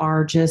you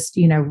are just,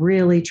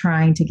 really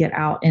trying to get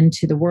out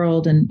into the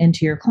world and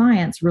into your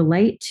clients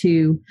relate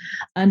to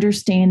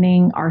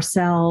understanding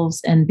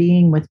ourselves and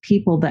being with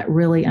people that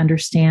really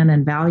understand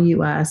and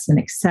value us and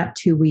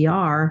accept who we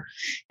are.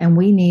 And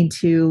we need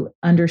to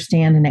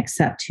understand and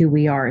accept who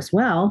we are as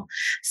well.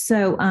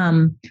 So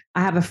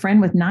I have a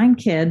friend with 9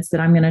 kids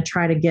that I'm going to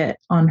try to get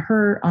on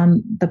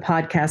the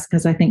podcast,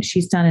 because I think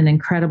she's done an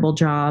incredible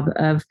job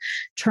of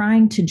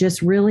trying to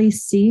just really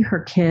see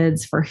her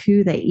kids for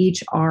who they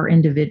each are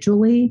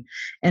individually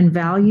and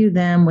value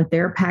them with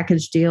their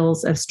package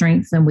deals of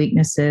strengths and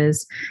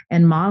weaknesses,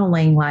 and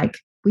modeling like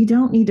we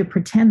don't need to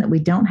pretend that we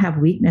don't have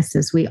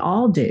weaknesses. We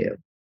all do.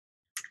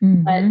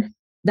 But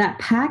that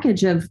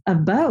package of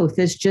both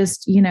is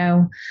just,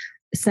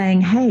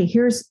 saying, hey,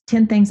 here's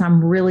 10 things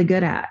I'm really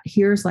good at.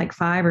 Here's like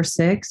 5 or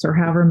 6 or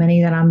however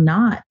many that I'm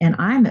not. And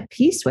I'm at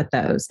peace with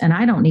those and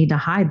I don't need to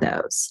hide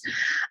those.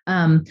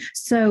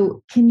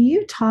 So can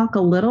you talk a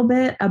little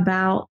bit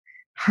about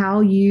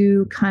how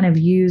you kind of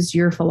use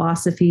your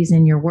philosophies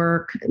in your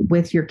work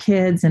with your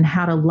kids and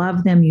how to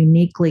love them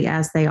uniquely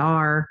as they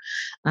are,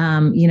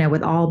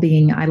 with all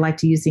being, I like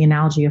to use the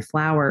analogy of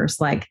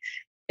flowers, like,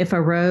 if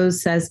a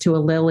rose says to a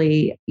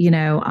lily,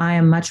 I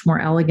am much more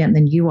elegant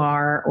than you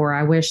are, or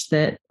I wish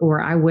that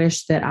I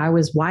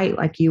was white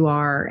like you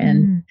are.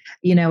 And,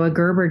 a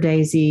Gerber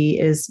daisy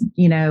is,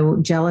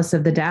 jealous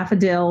of the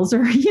daffodils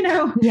or,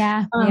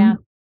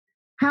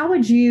 How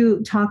would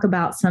you talk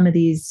about some of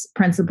these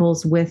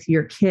principles with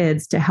your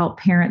kids to help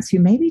parents who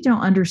maybe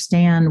don't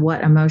understand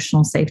what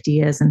emotional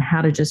safety is and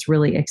how to just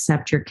really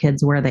accept your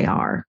kids where they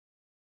are?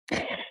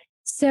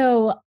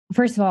 So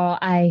first of all,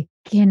 I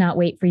cannot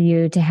wait for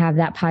you to have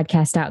that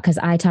podcast out, because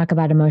I talk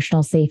about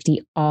emotional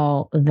safety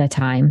all the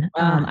time.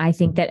 I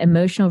think that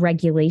emotional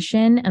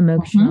regulation,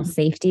 emotional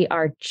safety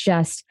are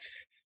just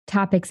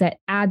topics that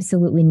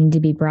absolutely need to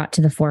be brought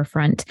to the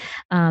forefront.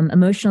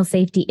 Emotional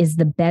safety is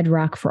the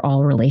bedrock for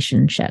all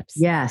relationships.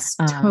 Yes,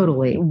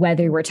 totally.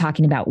 Whether we're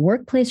talking about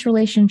workplace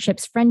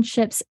relationships,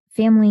 friendships,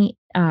 family,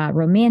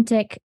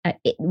 romantic,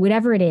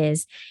 whatever it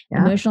is,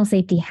 emotional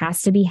safety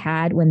has to be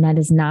had. When that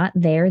is not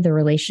there, the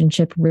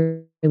relationship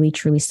really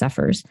truly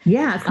suffers.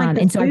 Yeah. It's like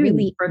and so I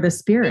really, for the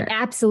spirit.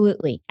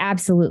 Absolutely.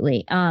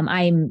 Absolutely.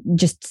 I'm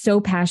just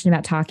so passionate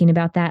about talking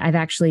about that. I've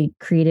actually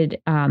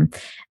created, I'm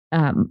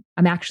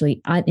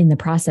actually in the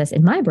process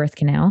in my birth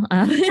canal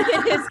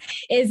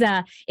is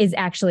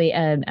actually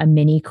a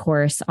mini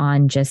course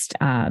on just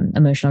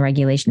emotional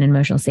regulation and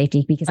emotional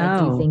safety, because I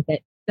do think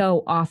that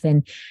so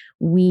often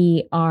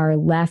we are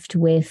left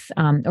with,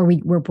 or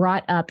we're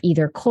brought up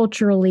either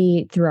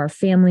culturally through our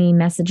family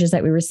messages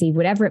that we receive,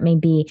 whatever it may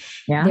be.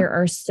 Yeah. There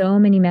are so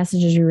many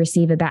messages we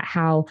receive about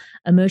how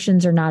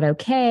emotions are not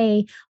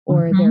okay,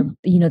 or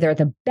they're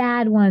the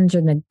bad ones or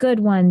the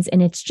good ones.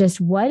 And it's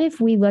just, what if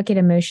we look at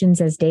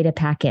emotions as data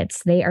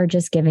packets? They are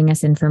just giving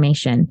us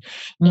information.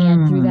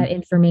 And through that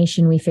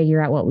information, we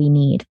figure out what we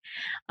need.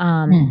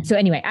 So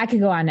anyway, I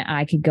could go on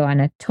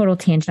a total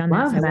tangent on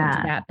that. So I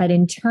won't do that. But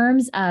in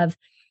terms of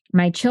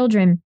my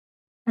children,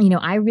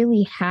 I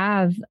really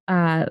have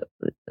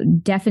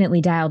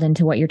definitely dialed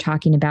into what you're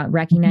talking about,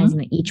 recognizing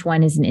that each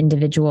one is an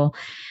individual,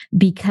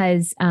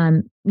 because,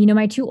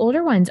 my 2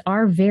 older ones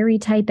are very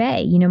type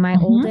A. My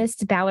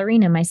oldest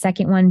ballerina, my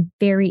second one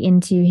very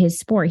into his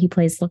sport. He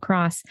plays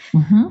lacrosse.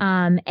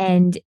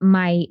 And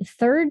my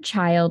third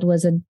child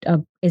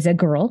is a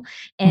girl.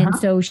 And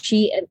so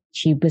she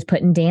was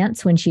put in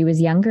dance when she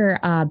was younger,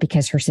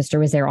 because her sister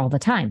was there all the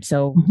time.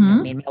 So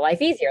it made my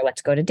life easier.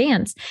 Let's go to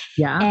dance.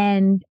 Yeah.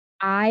 And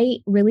I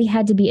really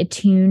had to be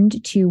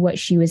attuned to what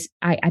she was.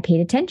 I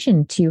paid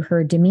attention to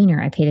her demeanor.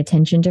 I paid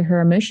attention to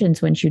her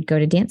emotions when she would go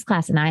to dance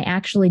class. And I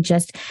actually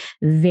just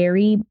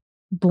very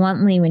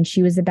bluntly, when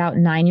she was about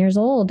 9 years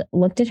old,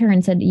 looked at her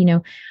and said,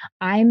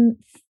 I'm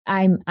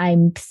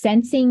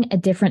sensing a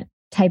different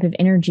type of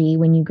energy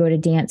when you go to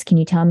dance. Can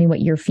you tell me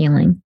what you're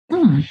feeling?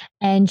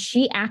 And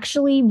she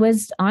actually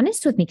was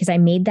honest with me, because I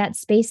made that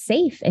space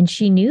safe. And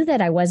she knew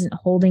that I wasn't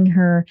holding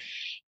her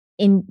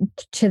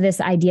into this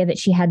idea that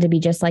she had to be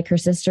just like her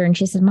sister. And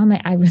she said, Mom,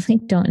 I really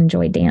don't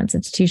enjoy dance.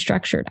 It's too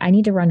structured. I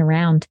need to run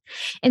around.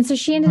 And so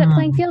she ended up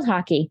playing field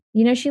hockey.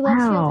 She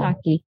loves field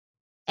hockey.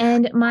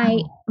 And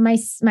my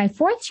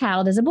fourth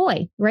child is a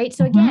boy, right?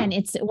 So again,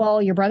 it's,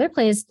 well, your brother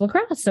plays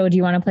lacrosse, so do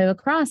you want to play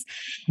lacrosse?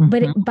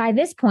 But by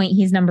this point,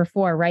 he's number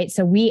 4, right?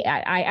 So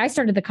I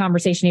started the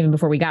conversation even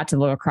before we got to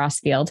the lacrosse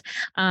field.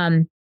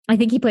 I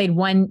think he played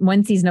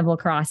one season of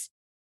lacrosse.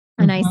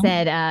 And I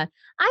said, I'm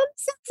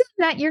sensing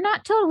that you're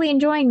not totally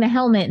enjoying the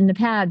helmet and the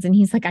pads. And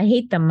he's like, I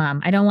hate them,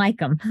 Mom. I don't like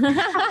them.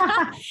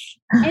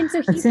 And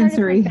so he started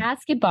playing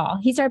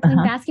basketball.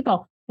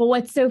 But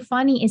what's so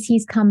funny is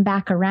he's come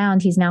back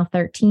around. He's now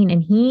 13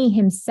 and he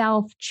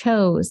himself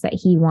chose that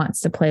he wants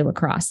to play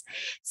lacrosse.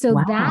 So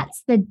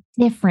that's the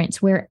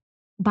difference, where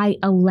by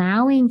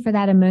allowing for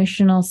that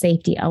emotional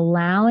safety,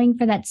 allowing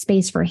for that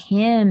space for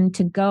him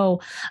to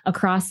go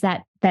across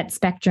that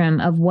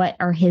spectrum of what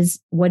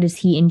does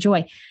he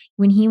enjoy?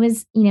 When he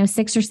was,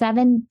 6 or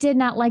 7, did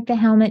not like the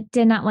helmet,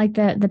 did not like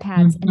the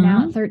pads. And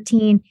now at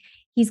 13,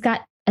 he's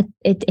got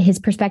his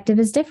perspective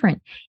is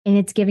different, and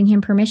it's giving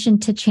him permission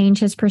to change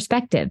his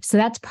perspective. So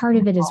that's part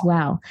of it as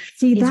well.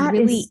 See, that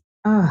really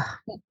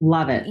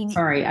love it.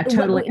 Sorry, I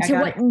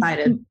got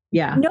excited.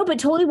 Yeah. No, but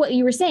totally what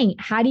you were saying.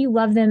 How do you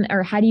love them,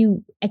 or how do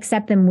you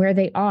accept them where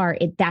they are?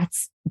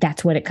 That's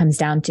what it comes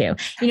down to.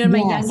 My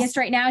youngest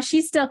right now,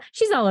 she's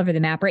all over the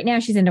map right now.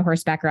 She's into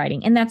horseback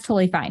riding, and that's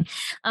totally fine.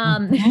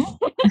 But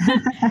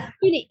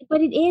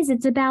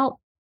it's about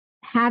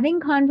having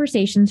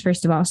conversations,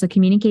 first of all. So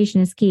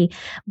communication is key,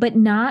 but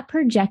not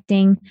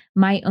projecting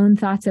my own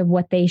thoughts of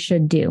what they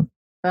should do.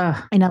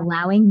 And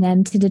allowing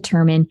them to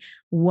determine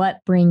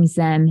what brings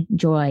them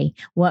joy,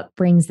 what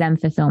brings them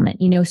fulfillment.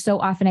 So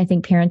often I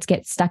think parents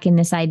get stuck in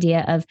this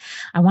idea of,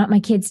 I want my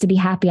kids to be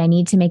happy. I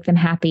need to make them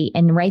happy.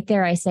 And right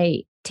there, I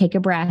say, take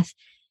a breath.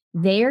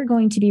 They are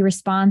going to be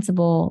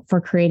responsible for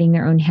creating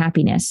their own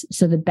happiness.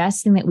 So the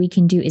best thing that we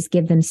can do is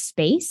give them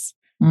space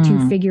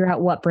to figure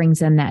out what brings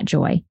them that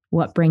joy,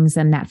 what brings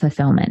them that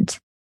fulfillment.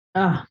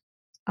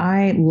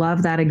 I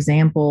love that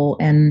example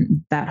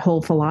and that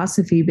whole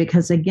philosophy,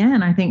 because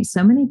again, I think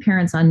so many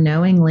parents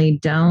unknowingly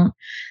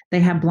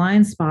they have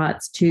blind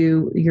spots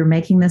to, you're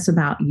making this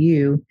about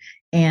you.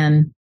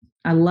 And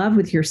I love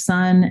with your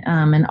son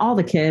and all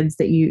the kids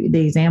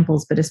the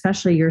examples, but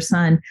especially your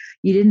son,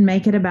 you didn't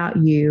make it about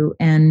you.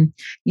 And,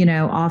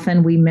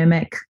 often we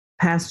mimic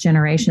past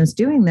generations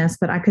doing this,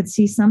 but I could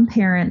see some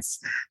parents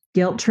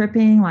guilt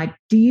tripping, like,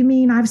 do you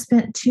mean I've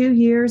spent 2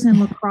 years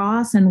in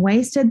lacrosse and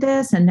wasted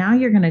this, and now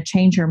you're going to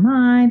change your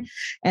mind?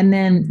 And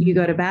then you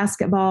go to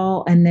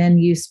basketball, and then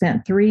you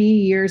spent 3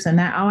 years and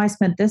I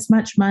spent this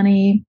much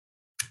money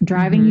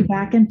driving you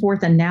back and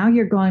forth, and now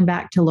you're going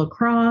back to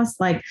lacrosse.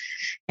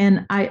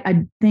 And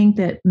I think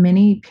that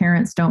many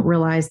parents don't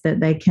realize that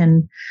they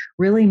can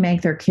really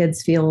make their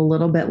kids feel a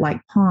little bit like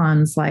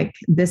pawns. Like,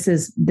 this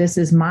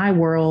is my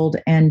world,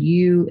 and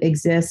you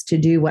exist to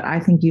do what I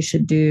think you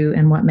should do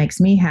and what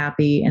makes me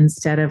happy,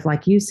 instead of,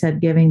 like you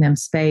said, giving them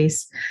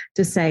space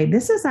to say,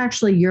 this is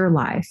actually your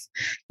life.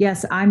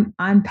 Yes, I'm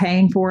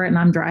paying for it and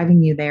I'm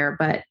driving you there,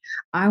 but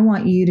I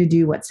want you to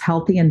do what's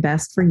healthy and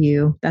best for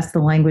you. That's the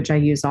language I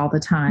use all the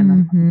time.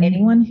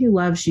 Anyone who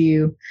loves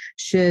you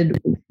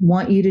should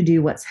want you to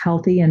do what's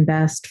healthy and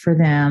best for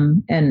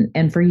them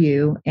and for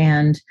you,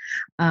 and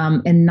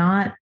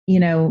not,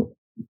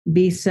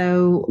 be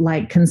so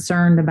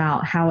concerned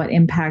about how it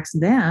impacts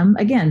them.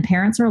 Again,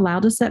 parents are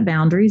allowed to set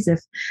boundaries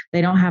if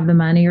they don't have the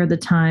money or the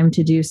time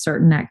to do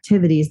certain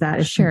activities. That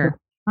is sure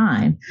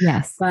fine.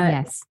 Yes.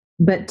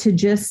 But to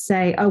just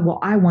say, oh, well,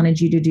 I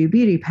wanted you to do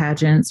beauty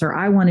pageants, or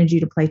I wanted you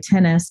to play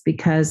tennis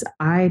because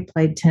I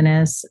played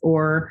tennis,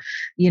 or,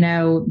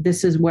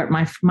 this is what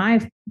my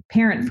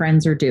parent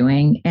friends are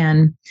doing.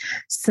 And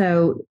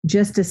so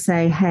just to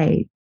say,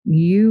 hey,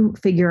 you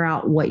figure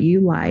out what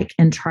you like,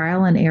 and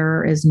trial and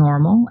error is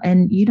normal.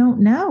 And you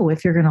don't know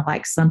if you're going to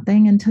like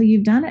something until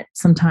you've done it,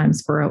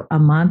 sometimes for a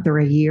month or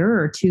a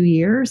year or 2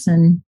 years,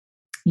 and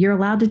you're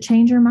allowed to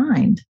change your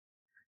mind.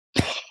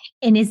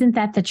 And isn't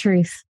that the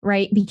truth,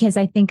 right? Because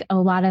I think a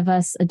lot of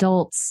us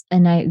adults,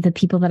 and the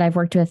people that I've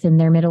worked with in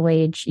their middle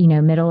age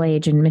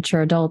and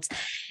mature adults,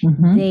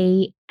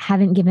 they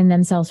haven't given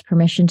themselves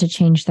permission to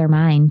change their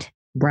mind.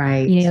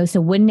 Right. So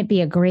wouldn't it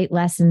be a great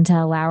lesson to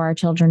allow our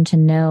children to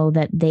know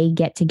that they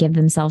get to give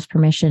themselves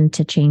permission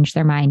to change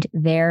their mind?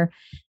 What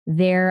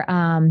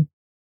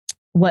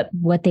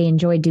they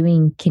enjoy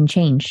doing can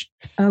change.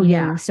 Oh,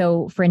 yeah.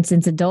 So for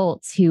instance,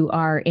 adults who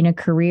are in a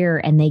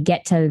career and they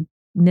get to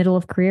middle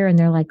of career and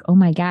they're like, oh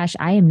my gosh,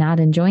 I am not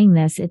enjoying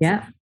this. It's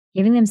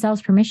giving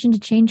themselves permission to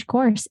change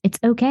course. It's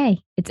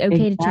okay. It's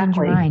okay to change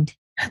your mind.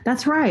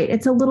 That's right.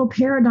 It's a little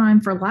paradigm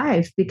for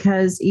life,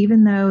 because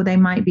even though they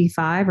might be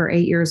 5 or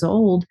 8 years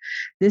old,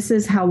 this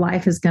is how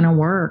life is going to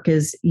work.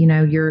 Is,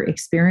 you're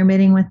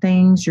experimenting with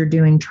things, you're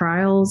doing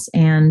trials,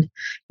 and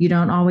you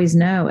don't always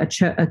know.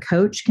 A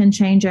coach can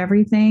change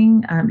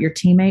everything. Your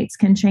teammates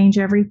can change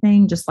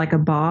everything, just like a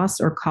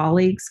boss or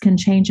colleagues can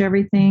change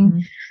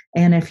everything.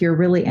 And if you're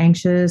really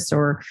anxious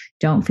or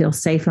don't feel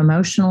safe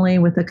emotionally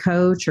with a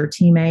coach or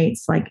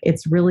teammates,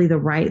 it's really the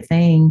right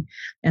thing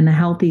and the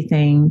healthy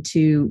thing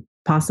to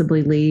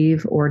possibly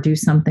leave or do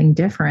something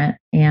different.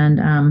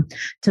 And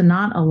to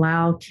not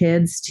allow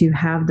kids to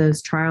have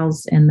those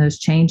trials and those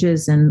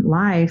changes in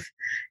life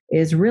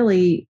is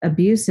really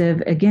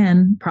abusive.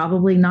 Again,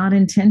 probably not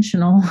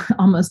intentional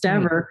almost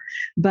ever,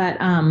 but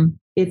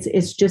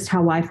it's just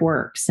how life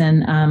works.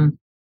 And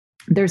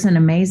there's an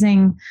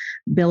amazing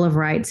Bill of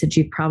Rights that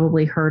you've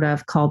probably heard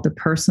of called the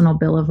Personal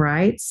Bill of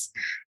Rights.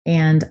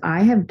 And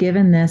I have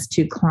given this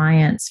to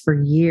clients for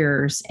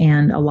years,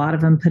 and a lot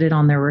of them put it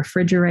on their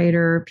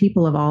refrigerator,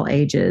 people of all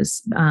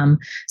ages.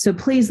 So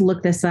please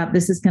look this up.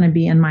 This is going to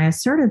be in my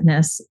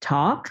assertiveness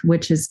talk,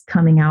 which is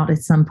coming out at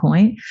some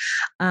point.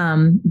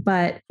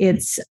 But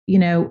it's,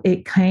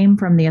 it came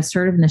from the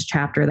assertiveness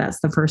chapter.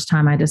 That's the first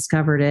time I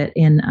discovered it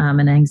in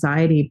an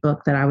anxiety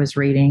book that I was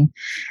reading.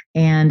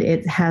 And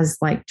it has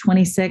like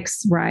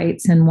 26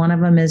 rights. And one of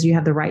them is you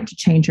have the right to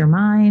change your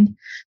mind.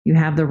 You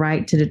have the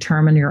right to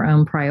determine your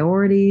own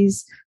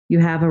priorities. You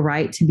have a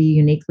right to be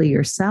uniquely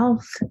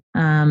yourself.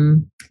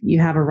 You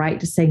have a right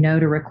to say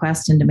no to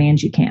requests and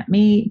demands you can't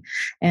meet.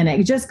 And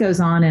it just goes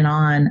on and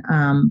on.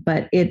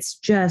 But it's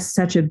just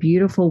such a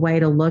beautiful way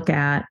to look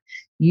at,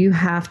 you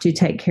have to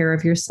take care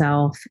of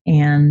yourself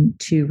and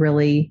to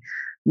really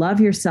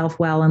love yourself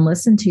well and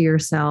listen to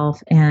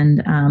yourself.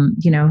 And,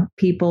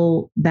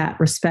 people that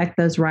respect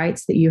those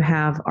rights that you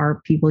have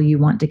are people you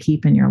want to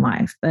keep in your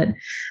life. But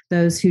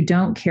those who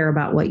don't care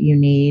about what you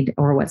need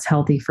or what's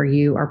healthy for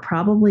you are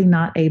probably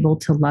not able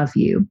to love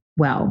you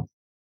well.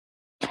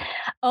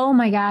 Oh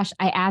my gosh,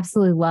 I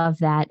absolutely love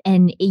that.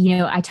 And,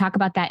 I talk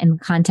about that in the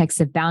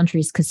context of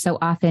boundaries, because so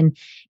often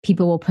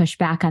people will push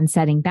back on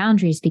setting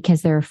boundaries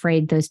because they're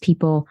afraid those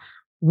people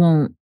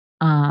won't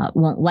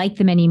like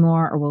them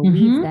anymore or will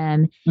leave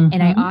them.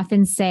 And I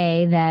often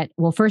say that,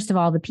 well, first of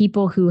all, the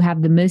people who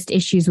have the most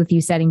issues with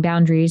you setting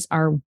boundaries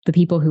are the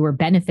people who are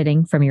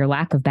benefiting from your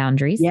lack of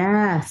boundaries.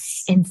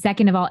 Yes. And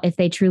second of all, if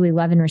they truly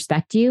love and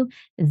respect you,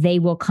 they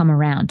will come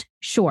around.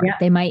 Sure,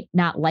 they might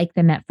not like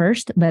them at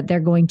first, but they're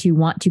going to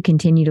want to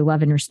continue to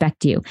love and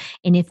respect you.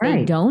 And if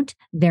they don't,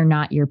 they're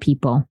not your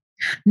people.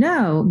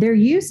 No, they're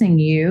using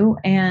you,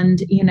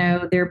 and,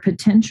 they're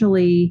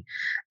potentially,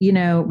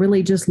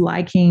 really just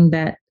liking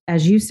that,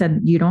 as you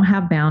said, you don't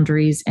have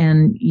boundaries,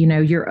 and,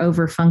 you're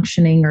over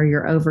functioning or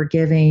you're over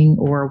giving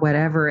or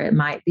whatever it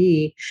might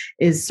be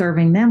is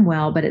serving them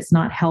well, but it's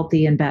not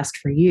healthy and best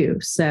for you.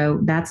 So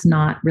that's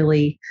not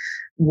really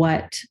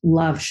what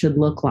love should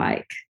look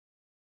like.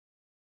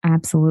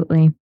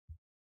 Absolutely.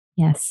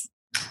 Yes.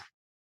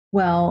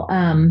 Well,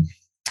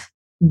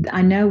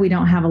 I know we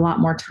don't have a lot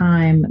more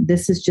time.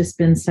 This has just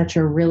been such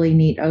a really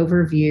neat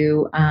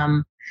overview.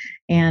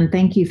 And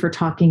thank you for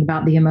talking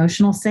about the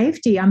emotional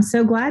safety. I'm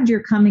so glad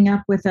you're coming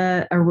up with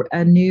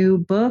a new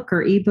book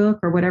or ebook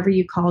or whatever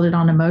you called it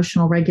on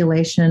emotional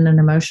regulation and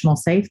emotional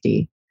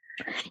safety.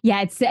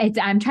 Yeah, it's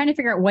I'm trying to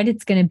figure out what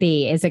it's going to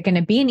be. Is it going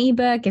to be an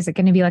ebook? Is it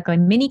going to be like a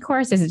mini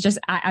course? Is it just,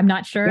 I'm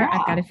not sure. Yeah.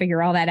 I've got to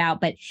figure all that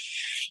out. But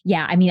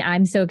yeah, I mean,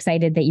 I'm so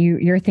excited that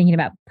you're thinking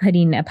about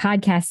putting a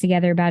podcast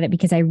together about it,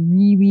 because I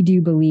really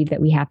do believe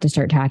that we have to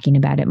start talking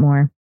about it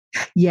more.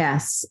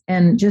 Yes.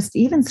 And just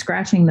even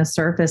scratching the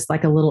surface,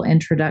 like a little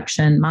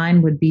introduction.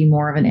 Mine would be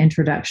more of an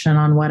introduction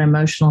on what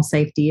emotional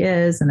safety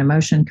is and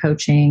emotion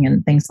coaching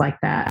and things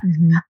like that.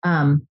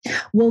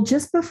 Well,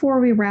 just before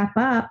we wrap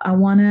up, I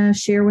want to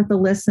share with the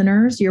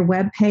listeners, your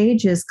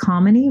webpage is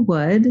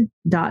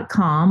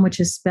kaminiwood.com, which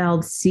is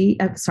spelled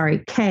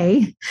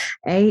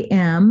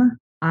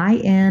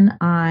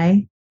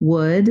KAMINI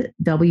Wood,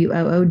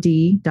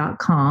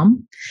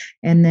 WOOD.com.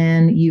 And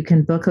then you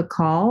can book a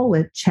call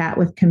with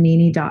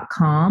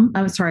chatwithkamini.com.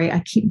 I'm sorry, I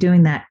keep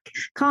doing that.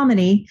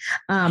 Kamini.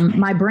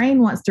 My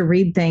brain wants to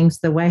read things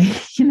the way,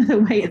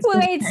 the way it's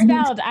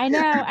spelled. I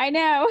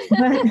know.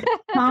 But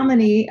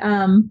Kamini,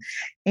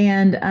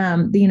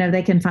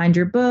 they can find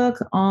your book,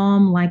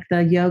 like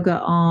the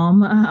yoga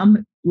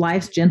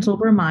Life's Gentle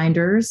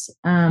Reminders.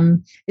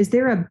 Is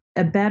there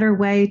a better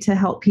way to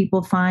help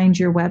people find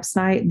your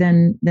website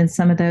than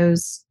some of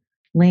those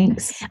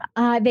links?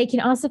 They can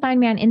also find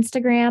me on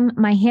Instagram.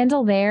 My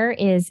handle there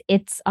is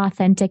It's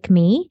Authentic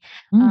Me.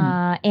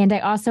 And I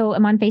also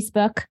am on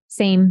Facebook.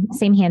 Same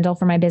handle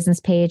for my business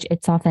page.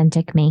 It's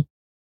Authentic Me.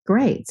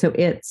 Great. So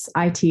it's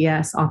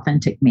ITS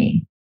Authentic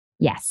Me.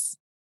 Yes.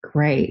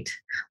 Great.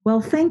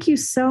 Well, thank you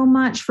so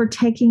much for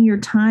taking your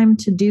time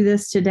to do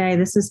this today.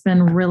 This has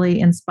been really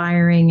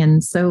inspiring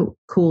and so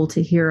cool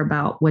to hear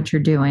about what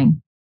you're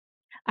doing.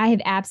 I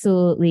have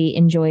absolutely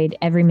enjoyed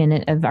every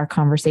minute of our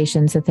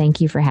conversation. So thank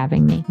you for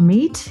having me.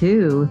 Me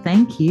too.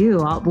 Thank you.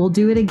 We'll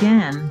do it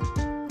again.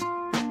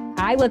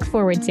 I look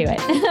forward to it.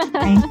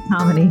 Thanks,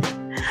 Kamini.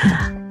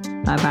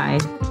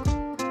 Bye-bye.